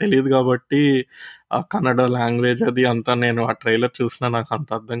మనకి తెలీదు గాబట్టి, ఆ కన్నడ లాంగ్వేజ్ అది అంతా నేను ఆ ట్రైలర్ చూసినా నాకంత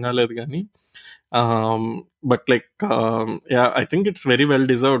అర్థం గాలేదు గానీ, ah, but like yeah! I think it's very well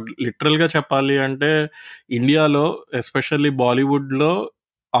deserved. లిటరల్‌గా చెప్పాలి అంటే, ఇండియాలో ఎస్పెషల్లీ బాలీవుడ్‌లో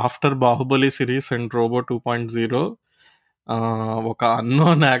after 'Baahubali' series and 'Robo 2.0' ఒక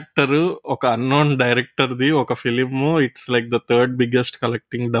అన్‌నోన్ యాక్టరు, ఒక అన్‌నోన్ డైరెక్టర్‌ది ఒక film it's like the third biggest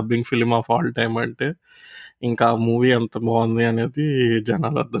collecting dubbing film of all time అంటే, ఇంకా ఆ మూవీ ఎంత బావుంది అనేది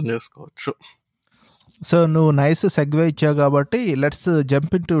జనాలు అర్థం జేసుకోవచ్చు. సో, నువ్వు నైస్ సెగ్వే ఇచ్చావు గాబట్టి, లెట్స్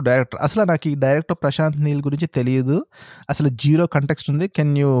జంప్ ఇంటు డైరెక్టర్. అసల నాకు ఈ డైరెక్టర్ 'ప్రశాంత్ నీల్' గురించి తెలీదు. అసలు జీరో కాంటెక్స్ట్ ఉంది.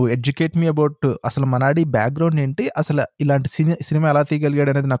 Can you educate me about అసలు మనాడి బ్యాక్‌గ్రౌండ్ ఏంటి? అసలు ఇలాంటి సినిమా ఎలా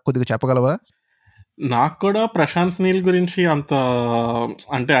తీయగలిగాడనేది నాకు కొద్దిగా చెప్పగలవా? నాకు కూడా ప్రశాంత్ నీల్ గురించి అంత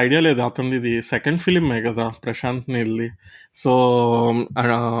అంటే ఐడియా లేదు. అతనిది ఇది సెకండ్ ఫిలిమే కదా ప్రశాంత్ నీల్ది. సో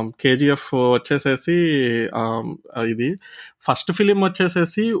కేజీఎఫ్ వచ్చేసేసి ఆ, ఇది ఫస్ట్ ఫిలిం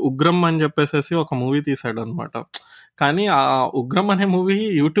వచ్చేసేసి ఉగ్రం అని చెప్పేసేసి ఒక మూవీ తీసాడనమాట. కానీ ఆ ఉగ్రం అనే మూవీ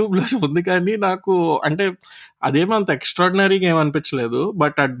యూట్యూబ్లో ఉంది, కానీ నాకు అంటే అదేమో అంత ఎక్స్ట్రాడినరీగా ఏమనిపించలేదు.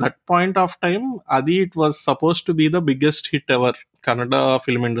 But at that point of time అది it was supposed to be the biggest hit ever Kannada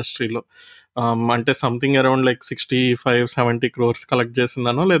film ఇండస్ట్రీలో. అంటే something around like 65-70 crores collect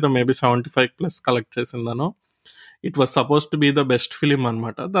చేసిందనో, లేదా maybe 75+ collect చేసిందనో. It was supposed to be the best film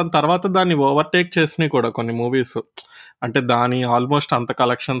అనమాట. దాని తర్వాత దాన్ని ఓవర్టేక్ చేసినాయి కూడా కొన్ని మూవీస్. అంటే దాని ఆల్మోస్ట్ అంత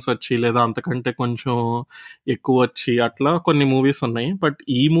కలెక్షన్స్ వచ్చి, లేదా అంతకంటే కొంచెం ఎక్కువ వచ్చి, అట్లా కొన్ని మూవీస్ ఉన్నాయి. బట్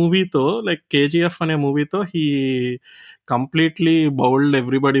ఈ మూవీతో లైక్ కేజీఎఫ్ అనే మూవీతో he completely bowled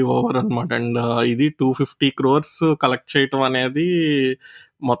everybody over అనమాట. అండ్ ఇది 250 క్రోర్స్ కలెక్ట్ చేయటం అనేది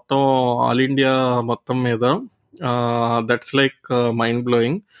మొత్తం ఆల్ ఇండియా మొత్తం మీద that's like mind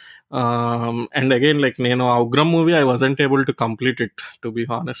blowing. And again like నేను ఆ Ugramm movie I wasn't able to complete it, to be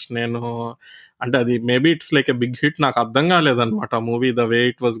honest. నేను అంటే అది maybe it's like a big hit, నాకు అర్థం కాలేదన్నమాట ఆ movie the way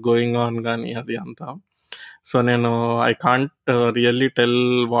it was going on కానీ అది అంతా. సో నేను I can't really tell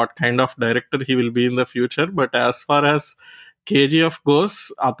what kind of director he will be in the future. But as far as KGF goes,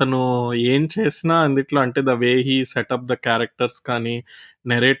 అతను ఏం చేసినా అందుట్లో అంటే the way he setup the characters కానీ,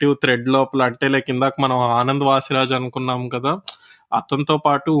 నెరేటివ్ థ్రెడ్ లోపల అంటే లైక్ ఇందాక మనం ఆనంద్ వాసిరాజ్ అనుకున్నాం కదా, అతనితో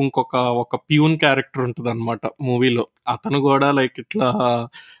పాటు ఒక ప్యూన్ క్యారెక్టర్ ఉంటుంది అనమాట మూవీలో. అతను కూడా లైక్ ఇట్లా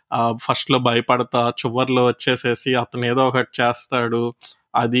ఫస్ట్లో భయపడతా చివర్లో వచ్చేసేసి అతను ఏదో ఒకటి చేస్తాడు,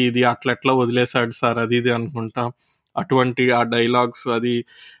 అది ఇది అట్లా ఎట్లా వదిలేశాడు సార్ అది ఇది అనుకుంటా. అటువంటి ఆ డైలాగ్స్ అది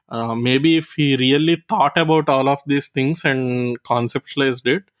maybe if he really thought about all of these things and conceptualised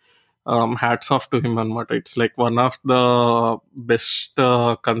it, hats off to him అనమాట. It's like one of the best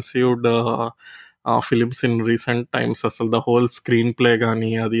conceived films in recent times. అసలు ద హోల్ స్క్రీన్ ప్లే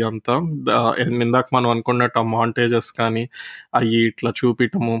కానీ అది అంతా ఇందాక మనం అనుకున్నట్టు ఆ montages కానీ అవి ఇట్లా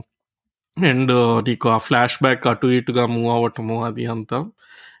చూపించటము, అండ్ నీకు ఆ ఫ్లాష్ బ్యాక్ అటు ఇటుగా మూవ్ అవ్వటము అది అంతా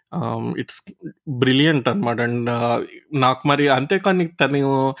ఇట్స్ బ్రిలియంట్ అనమాట. అండ్ నాకు మరి అంతేకాని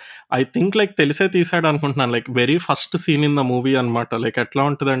తను ఐ థింక్ లైక్ తెలిసే తీసాడు అనుకుంటున్నాను. Like very first scene in the movie అనమాట. లైక్ ఎట్లా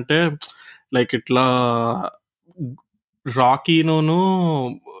ఉంటుందంటే లైక్ ఇట్లా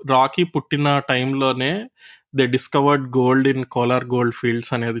రాకీ పుట్టిన టైంలోనే they discovered gold in Kolar Gold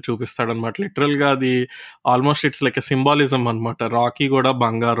fields అనేది చూపిస్తాడనమాట. లిటరల్గా అది almost it's like a symbolism అనమాట. రాకీ కూడా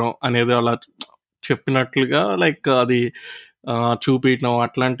బంగారం అనేది అలా చెప్పినట్లుగా లైక్ అది చూపించడం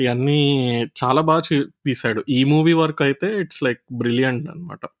అట్లాంటివన్నీ చాలా బాగా తీశాడు. ఈ మూవీ వరకు అయితే ఇట్స్ లైక్ బ్రిలియంట్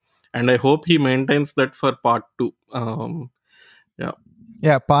అనమాట. And I hope he maintains that for part 2.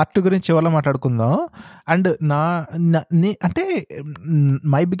 Part గురించి చివరిలో మాట్లాడుకుందాం. అండ్ అంటే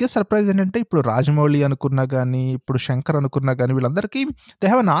మై బిగ్గెస్ట్ సర్ప్రైజ్ ఏంటంటే ఇప్పుడు రాజమౌళి అనుకున్నా కానీ, ఇప్పుడు శంకర్ అనుకున్నా కానీ, వీళ్ళందరికీ దే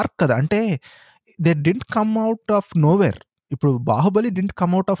హ్యావ్ అన్ ఆర్క్ కదా. అంటే they didn't come out of nowhere. ఇప్పుడు Baahubali didn't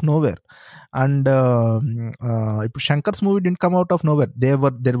come out of nowhere, and ఇప్పుడు Shankar's movie didn't come out of nowhere.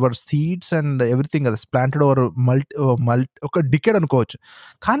 There were seeds and everything అది ప్లాంటెడ్ ఓవర్ ఒక డికేడ్ అనుకోవచ్చు.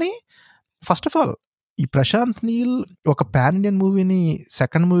 కానీ ఫస్ట్ ఆఫ్ ఆల్ ఈ ప్రశాంత్ నీల్ ఒక పాన్ ఇండియన్ మూవీని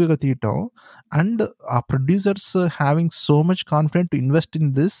second మూవీగా తీయటం, అండ్ ఆ producers having so much confident to invest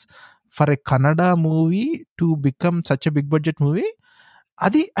in this for a Kannada movie to become such a big budget movie,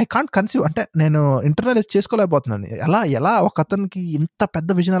 అది ఐ కాంట్ కన్సీవ్. అంటే నేను ఇంటర్నలైజ్ చేసుకోలేకపోతున్నాను ఎలా ఒక అతనికి ఇంత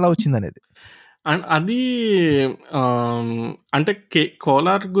పెద్ద విజన్ ఎలా వచ్చింది అనేది. అండ్ అది అంటే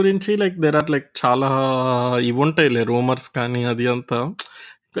కోలార్ గురించి లైక్ దేర్ ఆర్ లైక్ చాలా ఇవి ఉంటాయిలే రూమర్స్ కానీ అది అంతా,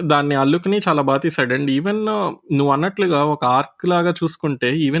 దాన్ని అల్లుకుని చాలా బాగా తీసాడు. అండ్ ఈవెన్ నువ్వు అన్నట్లుగా ఒక ఆర్క్ లాగా చూసుకుంటే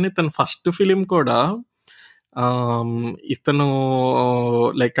ఈవెన్ ఇతను ఫస్ట్ ఫిలిం కూడా ఇతను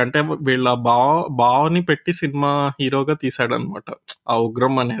లైక్ అంటే వీళ్ళ బావని పెట్టి సినిమా హీరోగా తీసాడు అనమాట ఆ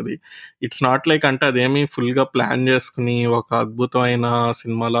ఉగ్రం అనేది. ఇట్స్ నాట్ లైక్ అంటే అదేమి ఫుల్గా ప్లాన్ చేసుకుని ఒక అద్భుతమైన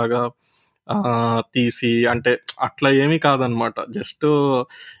సినిమా లాగా తీసి అంటే అట్లా ఏమీ కాదనమాట. జస్ట్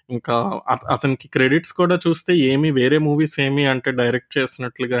ఇంకా అతనికి క్రెడిట్స్ కూడా చూస్తే ఏమి వేరే మూవీస్ ఏమి అంటే డైరెక్ట్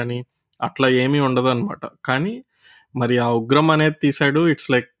చేసినట్లు కానీ అట్లా ఏమీ ఉండదన్నమాట. కానీ మరి ఆ ఉగ్రం అనేది తీసాడు. It's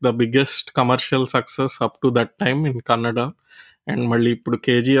like the biggest commercial success up to that time in Kannada. And మళ్ళీ ఇప్పుడు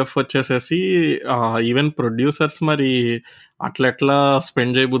కేజీఎఫ్ వచ్చేసేసి ఈవెన్ ప్రొడ్యూసర్స్ మరి అట్లా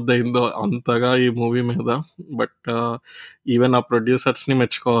స్పెండ్ చేయబుద్ధి అయిందో అంతగా ఈ మూవీ మీద. బట్ ఈవెన్ ఆ ప్రొడ్యూసర్స్ని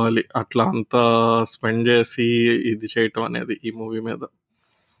మెచ్చుకోవాలి, అట్లా అంత స్పెండ్ చేసి ఇది చేయటం అనేది ఈ మూవీ మీద.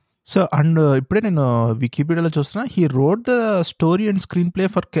 సో అండ్ ఇప్పుడే నేను వికీపీడియాలో చూస్తున్నా, he wrote the story and screen play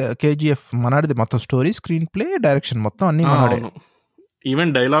for KGF. మనాడిది మొత్తం స్టోరీ, స్క్రీన్ ప్లే, డైరెక్షన్ మొత్తం అన్ని మనాడే.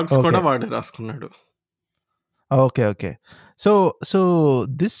 ఈవెన్ డైలాగ్స్ కూడా వాడే రాసుకున్నాడు. Okay. So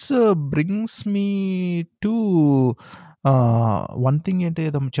this brings me to one thing ఏంటి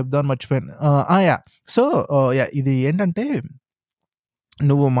ఏదో చెప్దామని మర్చిపోయాను. యా సో యా ఇది ఏంటంటే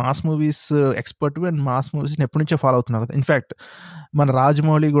నువ్వు mass movies expert and mass మూవీస్‌ని ఎప్పటినుంచో ఫాలో అవుతున్నావు కదా! ఇన్‌ఫాక్ట్ మన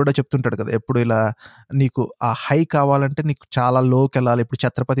రాజమౌళి గూడా చెప్తుంటాడు కదా! ఎప్పుడు ఇలా నీకు ఆ హై కావాలంటే నీకు చాలా లోకెళ్ళాలి. ఇప్పుడు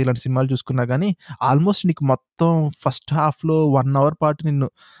 'ఛత్రపతి' ఇలాంటి సినిమాలు చూసుకున్నా గానీ ఆల్మోస్ట్ నీకు మొత్తం ఫస్ట్ హాఫ్‌లో 1 అవర్ పాటు నిన్ను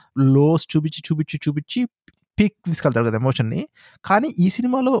లోస్ చూపిచ్చి పీక్ తీసుకెళ్తాడు కదా ఎమోషన్‌ని. కానీ ఈ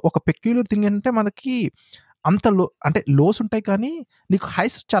సినిమాలో ఒక పెక్యులియర్ థింగ్ ఏంటంటే మనకి అంత అంటే లోస్ ఉంటాయి కానీ నీకు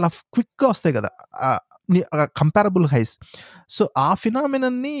హైస్ చాలా క్విక్‌గా వస్తాయి కదా! Comparable highs. సో, ఆ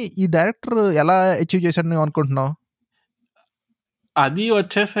ఫినామినన్‌ని ఈ డైరెక్టర్ ఎలా అచీవ్ చేశాడని నువ్వు అనుకుంటున్నావు? అది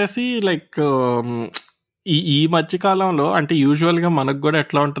వచ్చేసేసి లైక్ ఈ ఈ మధ్య కాలంలో అంటే యూజువల్‌గా మనకు గూడా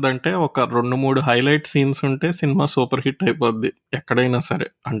ఎట్లా ఉంటదంటే, ఒక 2, 3 హైలైట్ సీన్స్ ఉంటే సినిమా సూపర్ హిట్ అయిపోద్ది. ఎక్కడైనా సరే.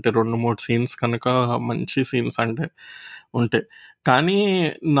 అంటే 2, 3 సీన్స్ కనుక మంచి సీన్స్ అంటే ఉంటే. కానీ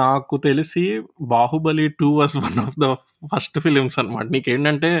నాకు తెలిసి 'Baahubali 2' was one of the first films అనమాట.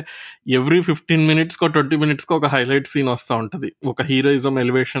 నీకేంటంటే ఎవ్రీ 15 మినిట్స్‌కో, 20 మినిట్స్‌కో ఒక హైలైట్ సీన్ వస్తా ఉంటది. ఒక హీరోయిజం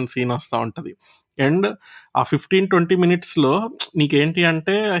ఎలివేషన్ సీన్ వస్తా ఉంటది. అండ్ ఆ 15, 20 మినిట్స్‌లో నీకేంటి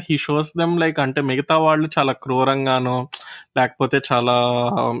అంటే హీ షోస్ దెమ్ లైక్ అంటే మిగతా వాళ్ళు చాలా క్రూరంగానో, లేకపోతే చాలా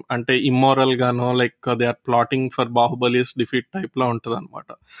అంటే ఇమ్మోరల్‌గానో like they are plotting for బాహుబలిస్ defeat టైప్‌లో ఉంటదనమాట.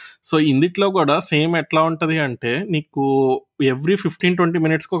 సో, ఇందిట్లో గూడా సేమ్ ఎట్లా ఉంటది అంటే నీకు ఎవ్రీ 15, 20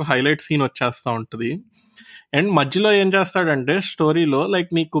 మినిట్స్‌కి ఒక హైలైట్ సీన్ వచ్చేస్తా ఉంటది. అండ్ మధ్యలో ఏం చేస్తాడంటే స్టోరీలో లైక్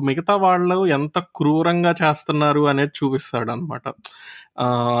నీకు మిగతా వాళ్ళు ఎంత క్రూరంగా చేస్తున్నారు అనేది చూపిస్తాడనమాట.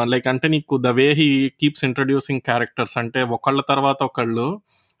 లైక్ అంటే నీకు the way he keeps introducing characters అంటే ఒకళ్ళ తర్వాత ఒకళ్ళు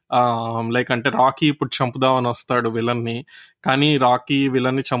లైక్ అంటే రాకీ ఇప్పుడు చంపుదామని వస్తాడు విలన్ని. కానీ రాకీ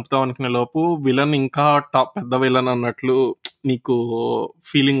విలన్ని చంపుదాం అనుకునే లోపు విలన్ ఇంకా టాప్ పెద్ద విలన్ అన్నట్లు నీకు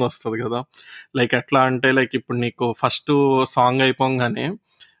ఫీలింగ్ వస్తది గదా! లైక్ ఎట్లా అంటే లైక్ ఇప్పుడు నీకు ఫస్ట్ సాంగ్ అయిపోంగానే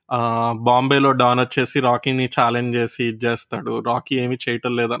బాంబేలో డాన్ వచ్చేసి రాకీని ఛాలెంజ్ చేసి ఇది చేస్తాడు. రాకీ ఏమి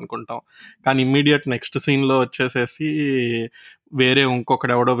చేయటం లేదనుకుంటాం. కానీ ఇమ్మీడియేట్ నెక్స్ట్ సీన్‌లో వచ్చేసేసి వేరే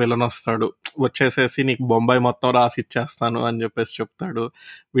ఇంకొకడెవడో విలన్ వస్తాడు. వచ్చేసేసి నీకు బొంబాయి మొత్తం రాసిచ్చేస్తాను అని చెప్పేసి చెప్తాడు.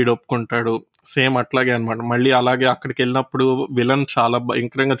 వీడు ఒప్పుకుంటాడు. సేమ్ అట్లాగే అనమాట. మళ్ళీ అలాగే అక్కడికెళ్ళినప్పుడు విలన్ చాలా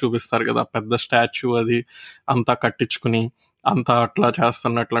భయంకరంగా చూపిస్తారు కదా! పెద్ద స్టాచ్యూ అది అంతా కట్టించుకుని, అంతా అట్లా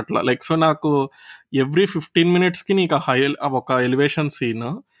చేస్తున్నట్లు అట్లా. లైక్ సో నాకు ఎవ్రీ 15 మినిట్స్‌కి నీకు ఒక ఎలివేషన్ సీన్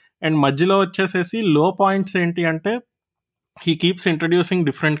అండ్ మధ్యలో వచ్చేసేసి లో పాయింట్స్ ఏంటి అంటే he keeps introducing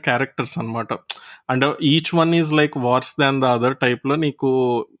different characters అనమాట. And each one is like wars than the other టైప్‌లో నీకు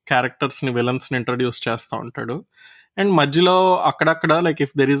క్యారెక్టర్స్‌ని, విలన్స్‌ని ఇంట్రడ్యూస్ చేస్తా ఉంటాడు. అండ్ మధ్యలో అక్కడక్కడ like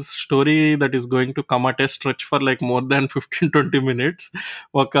if there is story that is going to come at a stretch for like more than 15, 20 minutes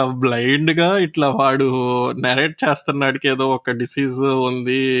ఒక బ్లైండ్‌గా ఇట్లా వాడు నరేట్ చేస్తున్నాడికి ఏదో ఒక డిసీజ్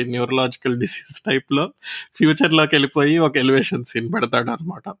ఉంది. న్యూరలాజికల్ డిసీజ్ టైప్‌లో ఫ్యూచర్‌లోకెళ్ళిపోయి ఒక elevation scene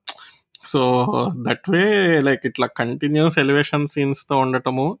పెడతాడనమాట. So, that way like ఇట్లా కంటిన్యూయస్ ఎలివేషన్ సీన్స్‌తో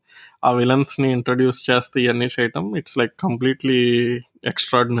ఉండటము, ఆ విలన్స్‌ని ఇంట్రడ్యూస్ చేస్తూ ఇయన్నీ చేయటం it's like completely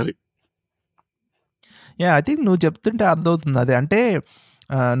extraordinary. Yeah! I think నువ్వు చెప్తుంటే అర్థమవుతుంది. అదే అంటే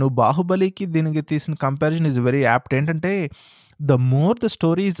నువ్వు 'బాహుబలికి' దీనికి తీసిన కంపారిజన్ ఈస్ వెరీ యాప్ట్. ఏంటంటే the more the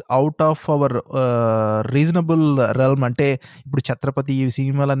story is out of our reasonable realm అంటే ఇప్పుడు 'ఛత్రపతి' ఈ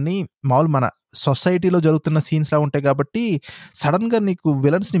సినిమాలన్నీ మామూలు మన సొసైటీలో జరుగుతున్న సీన్స్‌లా ఉంటాయి కాబట్టి సడెన్‌గా నీకు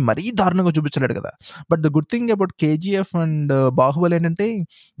విలన్స్‌ని మరీ దారుణంగా చూపించలేడు కదా! But the good thing about 'KGF' and 'Baahubali' ఏంటంటే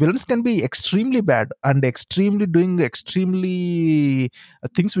villains can be extremely bad and extremely doing extremely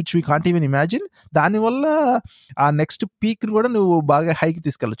things which we can't even imagine. దానివల్ల ఆ నెక్స్ట్ పీక్‌ని కూడా నువ్వు బాగా హైకి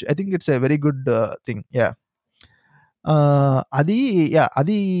తీసుకెళ్ళొచ్చు. I think it's a very good thing. Yeah! అది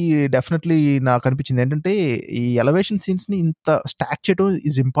అది definitely నాకనిపించింది. ఏంటంటే ఈ ఎలివేషన్ సీన్స్‌ని ఇంత స్టాక్ చేయడం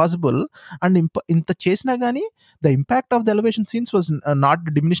ఈస్ ఇంపాసిబుల్. అండ్ ఇంత చేసినా గాని the impact of the elevation scenes was not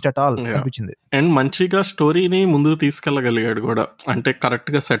diminished at all yeah! అనిపించింది. అండ్ మంచిగా స్టోరీని ముందుకు తీసుకెళ్ళగలిగాడు గూడా. అంటే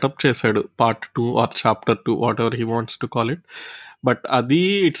కరెక్ట్‌గా సెటప్ చేశాడు. Part 2 are chapter 2 whatever he wants to call it. But అది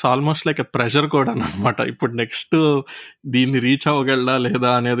it's almost like a pressure కూడాననమాట. ఇప్పుడు నెక్స్ట్ దీన్ని రీచ్ అవ్వగలడా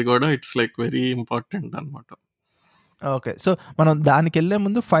లేదా అనేది గూడా ఇట్స్ లైక్ వెరీ ఇంపార్టెంట్ అనమాట. ఓకే. సో, మనం దానికెళ్ళే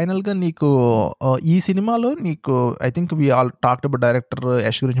ముందు ఫైనల్‌గా నీకు ఈ సినిమాలో నీకు I think we all talked about director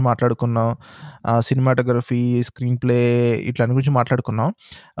 'Yash' గురించి మాట్లాడుకున్నాం. సినిమాటోగ్రఫీ, స్క్రీన్ ప్లే ఇట్లన్ని గురించి మాట్లాడుకున్నాం.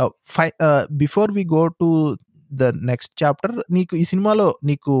 Before we go to the next chapter నీకు ఈ సినిమాలో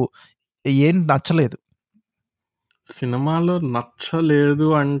నీకు ఏం నచ్చలేదు? సినిమాలో నచ్చలేదు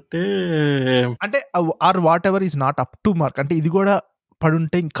అంటే అంటే or whatever is not up to mark. అంటే ఇది గూడా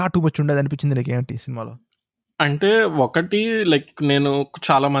పడుంటే ఇంకా టూ మచ్ ఉండేదనిపించింది నీకేంటి సినిమాలో? అంటే ఒకటి లైక్ నేను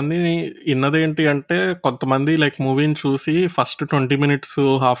చాలా మందిని ఇన్నదేంటి అంటే, కొంతమంది లైక్ మూవీని చూసి first 20 minutes,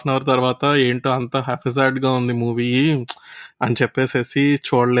 half an hour తర్వాత ఏంటో అంత హ్యాఫిజాడ్‌గా ఉంది మూవీ అని చెప్పేసేసి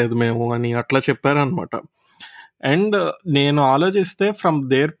చూడలేదు మేము అని అట్లా చెప్పారనమాట. అండ్ నేను ఆలోచిస్తే from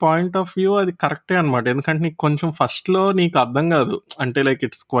there point of view అది కరెక్టే అనమాట. ఎందుకంటే నీకు కొంచెం ఫస్ట్‌లో నీకు అర్థం కాదు. అంటే లైక్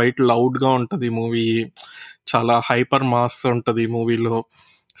ఇట్స్ క్వైట్ లౌడ్‌గా ఉంటది మూవీ. చాలా హైపర్ మాస్ ఉంటది మూవీలో.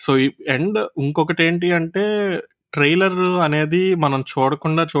 సో, అండ్ ఇంకొకటేంటి అంటే, ట్రైలర్ అనేది మనం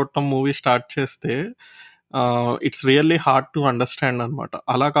చూడకుండా చూడటం మూవీ స్టార్ట్ చేస్తే it's really hard to understand అనమాట.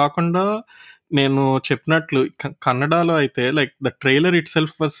 అలా కాకుండా నేను చెప్పినట్లు కన్నడలో అయితే like the trailer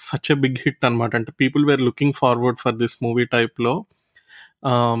itself was such a big hit అనమాట. అంటే people wear looking forward for this movie టైప్‌లో.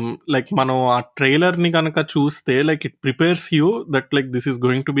 లైక్ మనం ఆ ట్రైలర్‌ని గనక చూస్తే like it prepares you that like this is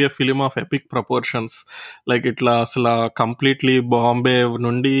going to be a film of epic proportions. Like ఇట్లా అసల కంప్లీట్‌లీ బాంబే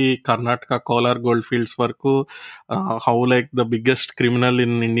నుండి కర్ణాటక కోలార్ గోల్డ్ ఫీల్డ్స్ వరకు how like the biggest criminal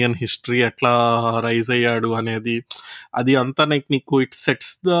in Indian history ఎట్లా రైజ్ అయ్యాడు అనేది, అది అంతా లైక్ నీకు it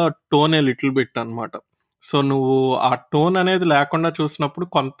sets the tone a little bit అనమాట. సో, నువ్వు ఆ టోన్ అనేది లేకుండా చూసినప్పుడు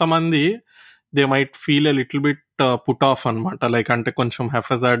కొంతమంది they might feel a little bit put off అనమాట. లైక్ అంటే కొంచెం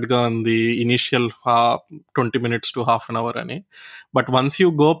హెఫజార్డ్‌గా ఉంది initial 20 minutes to half an hour అని. But once you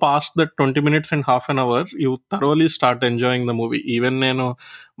go past that 20 minutes and half an hour you thoroughly start enjoying the movie. Even నేను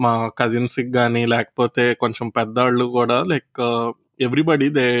మా కజిన్స్‌కి గానీ, లేకపోతే కొంచెం పెద్దాళ్ళు గూడా like everybody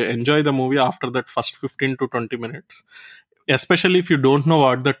they enjoy the movie after that first 15-20 minutes. Especially if you don't know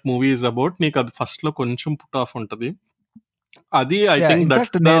what that movie is about, నీకు అది ఫస్ట్‌లో కొంచెం పుట్ ఆఫ్ ఉంటది. అది I think that's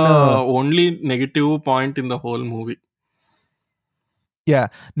in fact the నేను only negative point in the whole movie.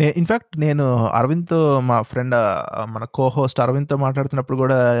 In fact నేను అరవింద్‌తో మా friend మన కో హోస్ట్ అరవింద్‌తో మాట్లాడుతున్నప్పుడు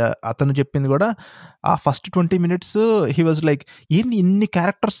గూడా అతను చెప్పింది గూడా ఆ first 20 minutes he was like ఏంది ఇన్ని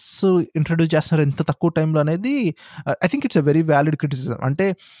క్యారెక్టర్స్ ఇంట్రొడ్యూస్ చేస్తున్నారు ఇంత తక్కువ టైంలో అనేది I think it's a very valid criticism. అంటే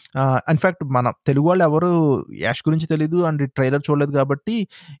ఇన్ఫాక్ట్ మన తెలుగు వాళ్ళు ఎవరు యాష్ గురించి తెలీదు అండ్ ట్రైలర్ చూడలేదు కాబట్టి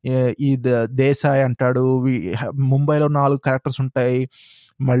ఈ దేశాయ్ అంటాడు. ముంబైలో 4 క్యారెక్టర్స్ ఉంటాయి.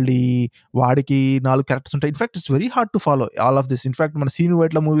 మళ్ళీ వాడికి 4 క్యారెక్టర్స్ ఉంటాయి. In fact it's very hard to follow all of this. In fact మన 'సీను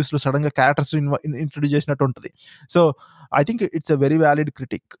వైట్ల' మూవీస్‌లో సడెన్‌గా క్యారెక్టర్స్ ఇంట్రొడ్యూస్ చేసినట్టు ఉంటది. So, I think it's a very valid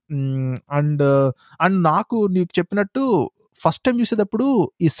critic. And నాకు నీకు చెప్పినట్టు ఫస్ట్ టైమ్ చూసేటప్పుడు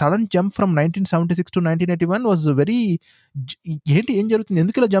ఈ sudden jump from 1976 to 1981 was very జ ఏంటి ఏం జరుగుతుంది?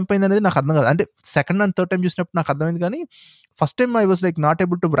 ఎందుకు ఇలా జంప్ అయిందనేది నాకు అర్థం కాదు. అంటే సెకండ్ అండ్ థర్డ్ టైమ్ చూసినప్పుడు నాకు అర్థమైంది కానీ first time I was like not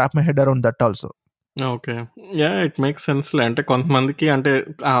able to wrap my head around that also. Okay. Yeah! It makes సెన్స్‌లే. అంటే కొంతమందికి అంటే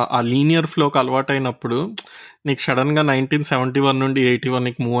ఆ లీనియర్ ఫ్లోకి అలవాటైనప్పుడు నీకు సడెన్‌గా 1971 నుండి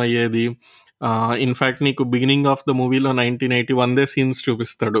 81కి మూవ్ అయ్యేది. ఇన్‌ఫాక్ట్ నీకు బిగినింగ్ ఆఫ్ ద మూవీలో 1981దే సీన్స్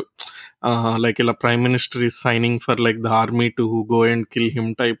చూపిస్తాడు. లైక్ ఇలా prime minister is signing for like the army to go and kill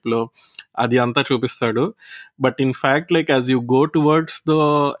him టైప్‌లో అది అంతా చూపిస్తాడు. But in fact like as you go towards the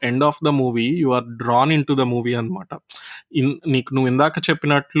end of the movie you are drawn into the movie అనమాట. నీకు నువ్వు ఇందాక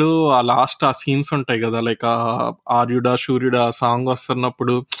చెప్పినట్లు ఆ లాస్ట్ ఆ సీన్స్ ఉంటాయి కదా, లైక్ ఆర్యుడా సూర్యుడా సాంగ్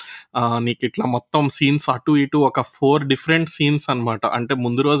వస్తున్నప్పుడు నీకు ఇట్లా మొత్తం సీన్స్ అటు ఇటు ఒక 4 డిఫరెంట్ సీన్స్ అనమాట. అంటే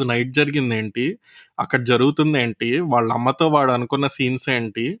ముందు రోజు నైట్ జరిగింది ఏంటి, అక్కడ జరుగుతుంది ఏంటి, వాళ్ళ అమ్మతో వాడు అనుకున్న సీన్స్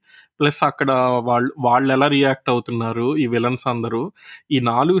ఏంటి, ప్లస్ అక్కడ వాళ్ళు ఎలా రియాక్ట్ అవుతున్నారు ఈ విలన్స్ అందరూ, ఈ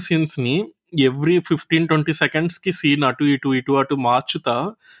 4 సీన్స్ని ఎవ్రీ 15-20 సెకండ్స్కి సీన్ అటు ఇటు ఇటు అటు మార్చుతా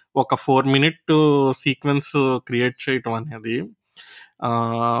ఒక 4 మినిట్ సీక్వెన్స్ క్రియేట్ చేయటం అనేది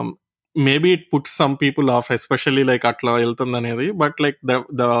maybe it puts some people off, especially like అట్లా వెళ్తుంది అనేది. బట్ లైక్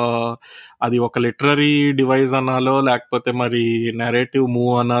ద అది ఒక లిటరరీ డివైజ్ అనాలో లేకపోతే మరి నెరేటివ్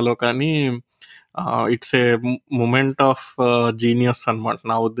మూవ్ అనాలో కానీ it's a moment of genius అనమాట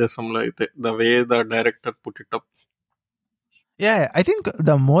నా ఉద్దేశంలో అయితే, the way the director put it up. I think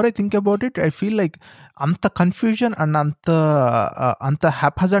the more I think about it I feel like అంత కన్ఫ్యూజన్ అండ్ అంత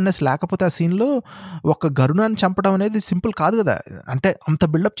హ్యాప్‌హజార్డ్‌నెస్ లేకపోతే ఆ సీన్‌లో ఒక గరుడాన్ని చంపడం అనేది సింపుల్ కాదు గదా! అంటే అంత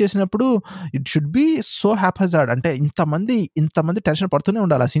బిల్డప్ చేసినప్పుడు it should be so haphazard. అంటే ఇంతమంది టెన్షన్ పడుతూనే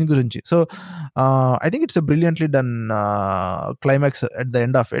ఉండాలి ఆ సీన్ గురించి. So, I think it's a brilliantly done climax at the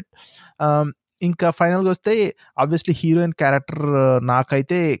end of it. ఇంకా ఫైనల్‌గా వస్తే ఆబ్వియస్‌లీ హీరోయిన్ క్యారెక్టర్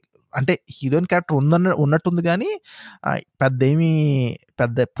నాకైతే అంటే హీరోయిన్ క్యారెక్టర్ ఉన్నట్టుంది గానీ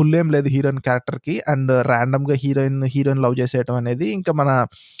పెద్ద పుల్లేం లేదు హీరోయిన్ క్యారెక్టర్‌కి. అండ్ ర్యాండమ్‌గా హీరోయిన్ లవ్ చేసేయటం అనేది ఇంకా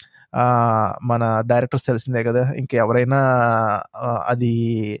మన డైరెక్టర్స్ తెలిసిందే గదా! ఇంక ఎవరైనా అది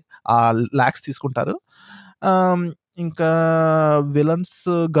ఆ లాక్స్ తీసుకుంటారు. ఆహ్, ఇంకా విలన్స్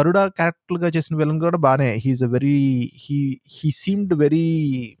గరుడ క్యారెక్టర్‌గా చేసిన విలన్ గూడా బానే he is a very he he seemed very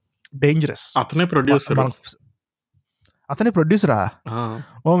dangerous. అతనే మ ప్రొడ్యూసరు. మనకు అతనే ప్రొడ్యూసరా? ఆ!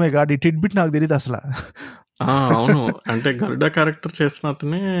 Oh my God! ఈ టిడ్‌బిట్ నాకు తెలీదసల. అవును. అంటే గరుడ క్యారెక్టర్ చేసిన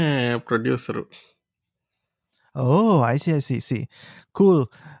అతనే ప్రొడ్యూసరు. IC cool.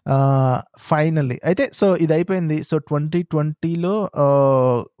 ఫైనల్లీ అయితే సో ఇది అయిపోయింది. సో 2020లో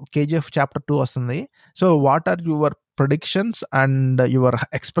కేజీఎఫ్ చాప్టర్ 2 వస్తుంది. So what are your predictions and your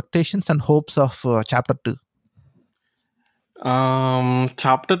expectations and hopes of chapter 2?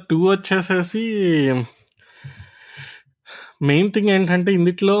 Chapter 2 వచ్చేసేసి మెయిన్ థింగ్ ఏంటంటే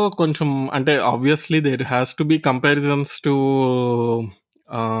ఇందులో కొంచెం అంటే obviously there has to be comparisons to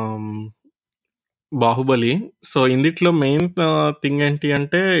Baahubali. So ఇందులో మెయిన్ థింగ్ ఏంటి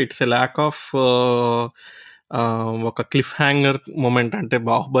అంటే ఇట్స్ ఎ ల్యాక్ ఆఫ్ ఒక క్లిఫ్ హ్యాంగర్ మూమెంట్. అంటే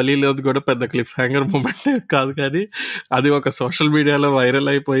బాహుబలిలోది కూడా పెద్ద క్లిఫ్ హ్యాంగర్ మూమెంట్ కాదు, కానీ అది ఒక సోషల్ మీడియాలో వైరల్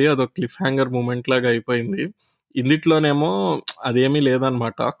అయిపోయి అదొక క్లిఫ్ హ్యాంగర్ మూమెంట్ లాగా అయిపోయింది. ఇందులోనేమో అదేమీ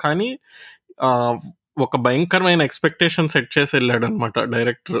లేదనమాట. కానీ ఒక భయంకరమైన ఎక్స్పెక్టేషన్ సెట్ చేసి వెళ్ళాడు అనమాట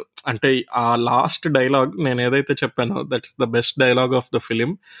డైరెక్టర్. అంటే ఆ లాస్ట్ డైలాగ్ నేను ఏదైతే చెప్పానో that's the best dialogue of the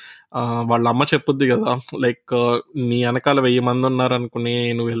film. వాళ్ళ అమ్మ చెప్పుద్ది కదా, లైక్ నీ వెనకాల 1000 మంది ఉన్నారనుకుని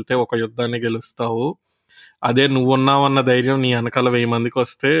నువ్వు వెళ్తే ఒక యుద్ధాన్ని గెలుస్తావు, అదే నువ్వున్నావన్న ధైర్యం నీ వెనకాల 1000 మందికి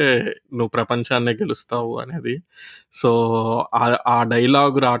వస్తే నువ్వు ప్రపంచాన్నే గెలుస్తావు అనేది. సో ఆ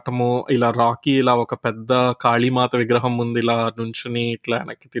డైలాగ్ రావటము, ఇలా రాకీ ఇలా ఒక పెద్ద కాళీమాత విగ్రహం ముందు ఇలా నుంచుని ఇట్లా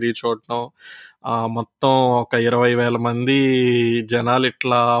వెనక్కి తిరిగి చూడటం, మొత్తం ఒక 20,000 మంది జనాలు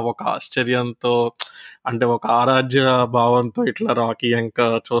ఇట్లా ఒక ఆశ్చర్యంతో, అంటే ఒక ఆరాధ్య భావంతో ఇట్లా రాకీ ఇంకా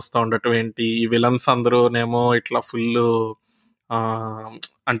చూస్తూ ఉండటం ఏంటి, ఈ విలన్స్ అందరూనేమో ఇట్లా ఫుల్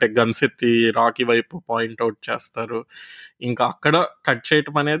అంటే గన్స్ ఎత్తి రాకీ వైపు పాయింట్అవుట్ చేస్తారు. ఇంకా అక్కడ కట్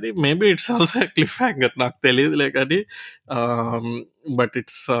చేయటం అనేది maybe it's also cliff hanger, నాకు తెలియదులే కానీ బట్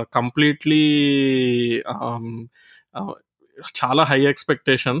ఇట్స్ కంప్లీట్లీ చాలా హై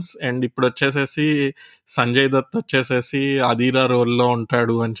ఎక్స్పెక్టేషన్స్. అండ్ ఇప్పుడు వచ్చేసేసి సంజయ్ దత్ వచ్చేసేసి అధీరా రోల్లో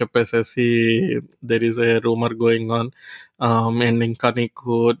ఉంటాడు అని చెప్పేసేసి there is a rumour going on. And ఇంకా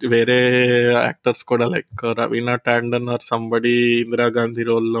నీకు వేరే యాక్టర్స్ కూడా like Raveena Tandon are somebody Indira Gandhi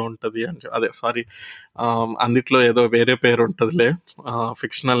రోల్లో ఉంటుంది అని అదే సారీ అందుట్లో ఏదో వేరే పేరు ఉంటుందిలే,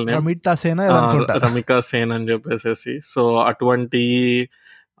 ఫిక్షనల్ నేమ్ రమికా సేన్ అని చెప్పేసేసి. సో అటువంటి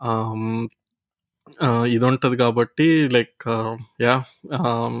ఇది ఉంటుంది కాబట్టి లైక్ యా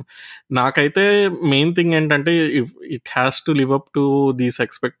నాకైతే మెయిన్ థింగ్ ఏంటంటే it has to live up to these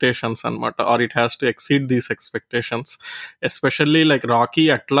expectations అనమాట, are it has to exceed these expectations. Especially like Rocky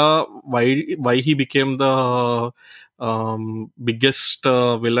అట్లా why he became the biggest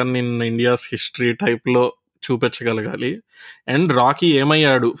villain in India's history టైప్లో చూపించగలగాలి. And Rocky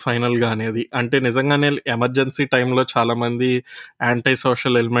ఏమయ్యాడు ఫైనల్గా అనేది, అంటే నిజంగానే emergency టైంలో చాలామంది యాంటీ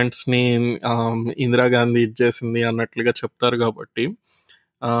సోషల్ ఎలిమెంట్స్ని ఇందిరాగాంధీ ఇచ్చేసింది అన్నట్లుగా చెప్తారు కాబట్టి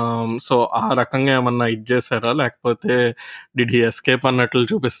సో ఆ రకంగా ఏమన్నా ఇచ్చేసారా, లేకపోతే డిడ్ హీ ఎస్కేప్ అన్నట్లు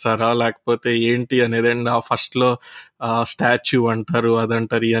చూపిస్తారా, లేకపోతే ఏంటి అనేది. అండ్ ఆ ఫస్ట్లో స్టాచ్యూ అంటారు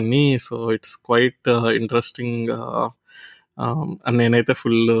అదంటారు ఇవన్నీ. So it's quite interesting. నేనైతే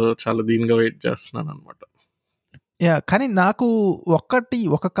ఫుల్ చాలా దీనిగా వెయిట్ చేస్తున్నాను అనమాట. కానీ నాకు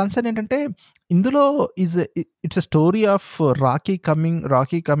ఒక కన్సర్న్ ఏంటంటే ఇందులో it's a story of Rocky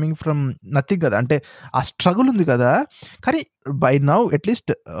coming from nothing కదా, అంటే ఆ స్ట్రగుల్ ఉంది కదా. కానీ by now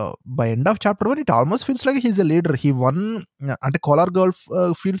at least by end of chapter 1 it almost feels like he's a leader. He one అంటే Kolar girl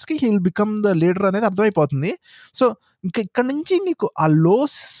ఫీల్డ్స్కి he will become the leader అనేది అర్థమైపోతుంది. So ఇంకా ఇక్కడ నుంచి నీకు ఆ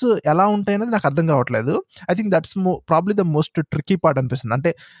లోస్ ఎలా ఉంటాయి అనేది నాకు అర్థం కావట్లేదు. I think that's probably the most tricky part అనిపిస్తుంది.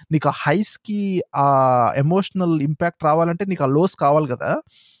 అంటే నీకు ఆ హైస్కి ఆ ఎమోషనల్ ఇంపాక్ట్ రావాలంటే నీకు ఆ లోస్ కావాలి కదా.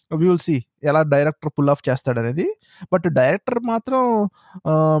 వి విల్ సీ ఎలా director pull off చేస్తాడనేది. But director మాత్రం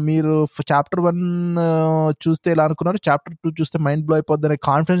మీరు చాప్టర్ 1 చూస్తే ఎలా అనుకున్నారు, చాప్టర్ 2 చూస్తే మైండ్ బ్లో అయిపోద్ది అనే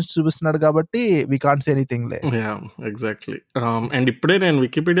కాన్ఫిడెన్స్ చూపిస్తున్నాడు కాబట్టి వి కాంట్ సే ఎనీథింగ్ లే. ఎగ్జాక్ట్లీ. అండ్ ఇప్పుడే నేను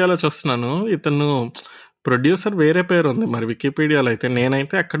వికీపీడియాలో చూస్తున్నాను, ఇతను ప్రొడ్యూసర్ వేరే పేరు ఉంది మరి వికీపీడియాలో అయితే.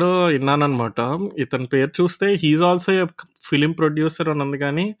 నేనైతే ఎక్కడో విన్నానమాట, ఇతని పేరు చూస్తే హీఈస్ ఆల్సో ఫిలిం ప్రొడ్యూసర్ అని ఉంది,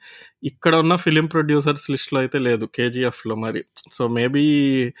 కానీ ఇక్కడ ఉన్న ఫిలిం ప్రొడ్యూసర్స్ లిస్ట్లో అయితే లేదు కేజీఎఫ్లో మరి. సో మేబీ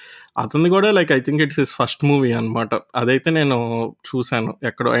అతన్ని కూడా like I think it's his first movie అనమాట, అదైతే నేను చూశాను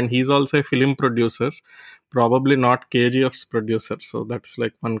ఎక్కడో. And he is also a film producer, probably not KGF's producer. So that's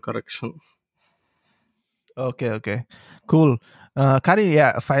like one correction. Okay cool. కానీ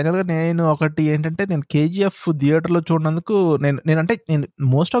ఫైనల్గా నేను ఒకటి ఏంటంటే, నేను కేజీఎఫ్ థియేటర్లో చూడనందుకు నేను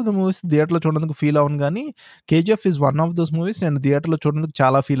మోస్ట్ ఆఫ్ ద మూవీస్ థియేటర్లో చూడనందుకు ఫీల్ అవును, కానీ KGF is one of those movies నేను థియేటర్లో చూడనందుకు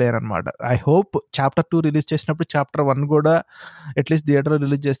చాలా ఫీల్ అయ్యాను అనమాట. ఐ హోప్ చాప్టర్ 2 రిలీజ్ చేసినప్పుడు చాప్టర్ 1 కూడా అట్లీస్ట్ థియేటర్లో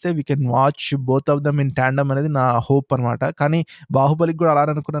రిలీజ్ చేస్తే we can watch both of them in tandem అనేది నా హోప్ అనమాట. కానీ బాహుబలికి కూడా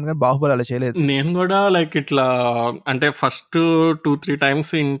అలానే అనుకున్నాను, కానీ బాహుబలి అలా చేయలేదు. నేను కూడా లైక్ ఇట్లా అంటే ఫస్ట్ 2-3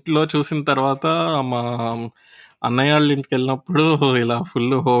 టైమ్స్ ఇంట్లో చూసిన తర్వాత మా అన్నయ్య వాళ్ళ ఇంటికి వెళ్ళినప్పుడు ఇలా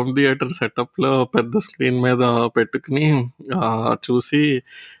ఫుల్ హోమ్ థియేటర్ సెటప్లో పెద్ద స్క్రీన్ మీద పెట్టుకుని చూసి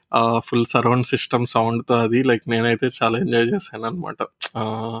ఫుల్ సరౌండ్ సిస్టమ్ సౌండ్తో అది లైక్ నేనైతే చాలా ఎంజాయ్ చేశాను అనమాట.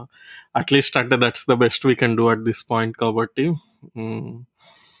 అట్లీస్ట్ అంటే that's the best we can do at this point కాబట్టి.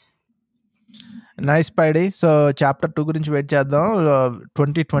 Nice Spidey. సో చాప్టర్ 2 గురించి వెయిట్ చేద్దాం.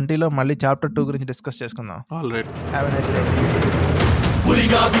 2020లో మళ్ళీ చాప్టర్ 2 గురించి డిస్కస్ చేసుకుందాం. Alright, have a nice day.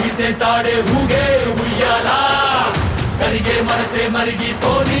 ఉరిగా బిగిసే తాడే ఊగే ఉయ్యాలా, కరిగే మనసే మరిగి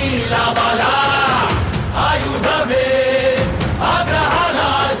పోనీ లాబాలా.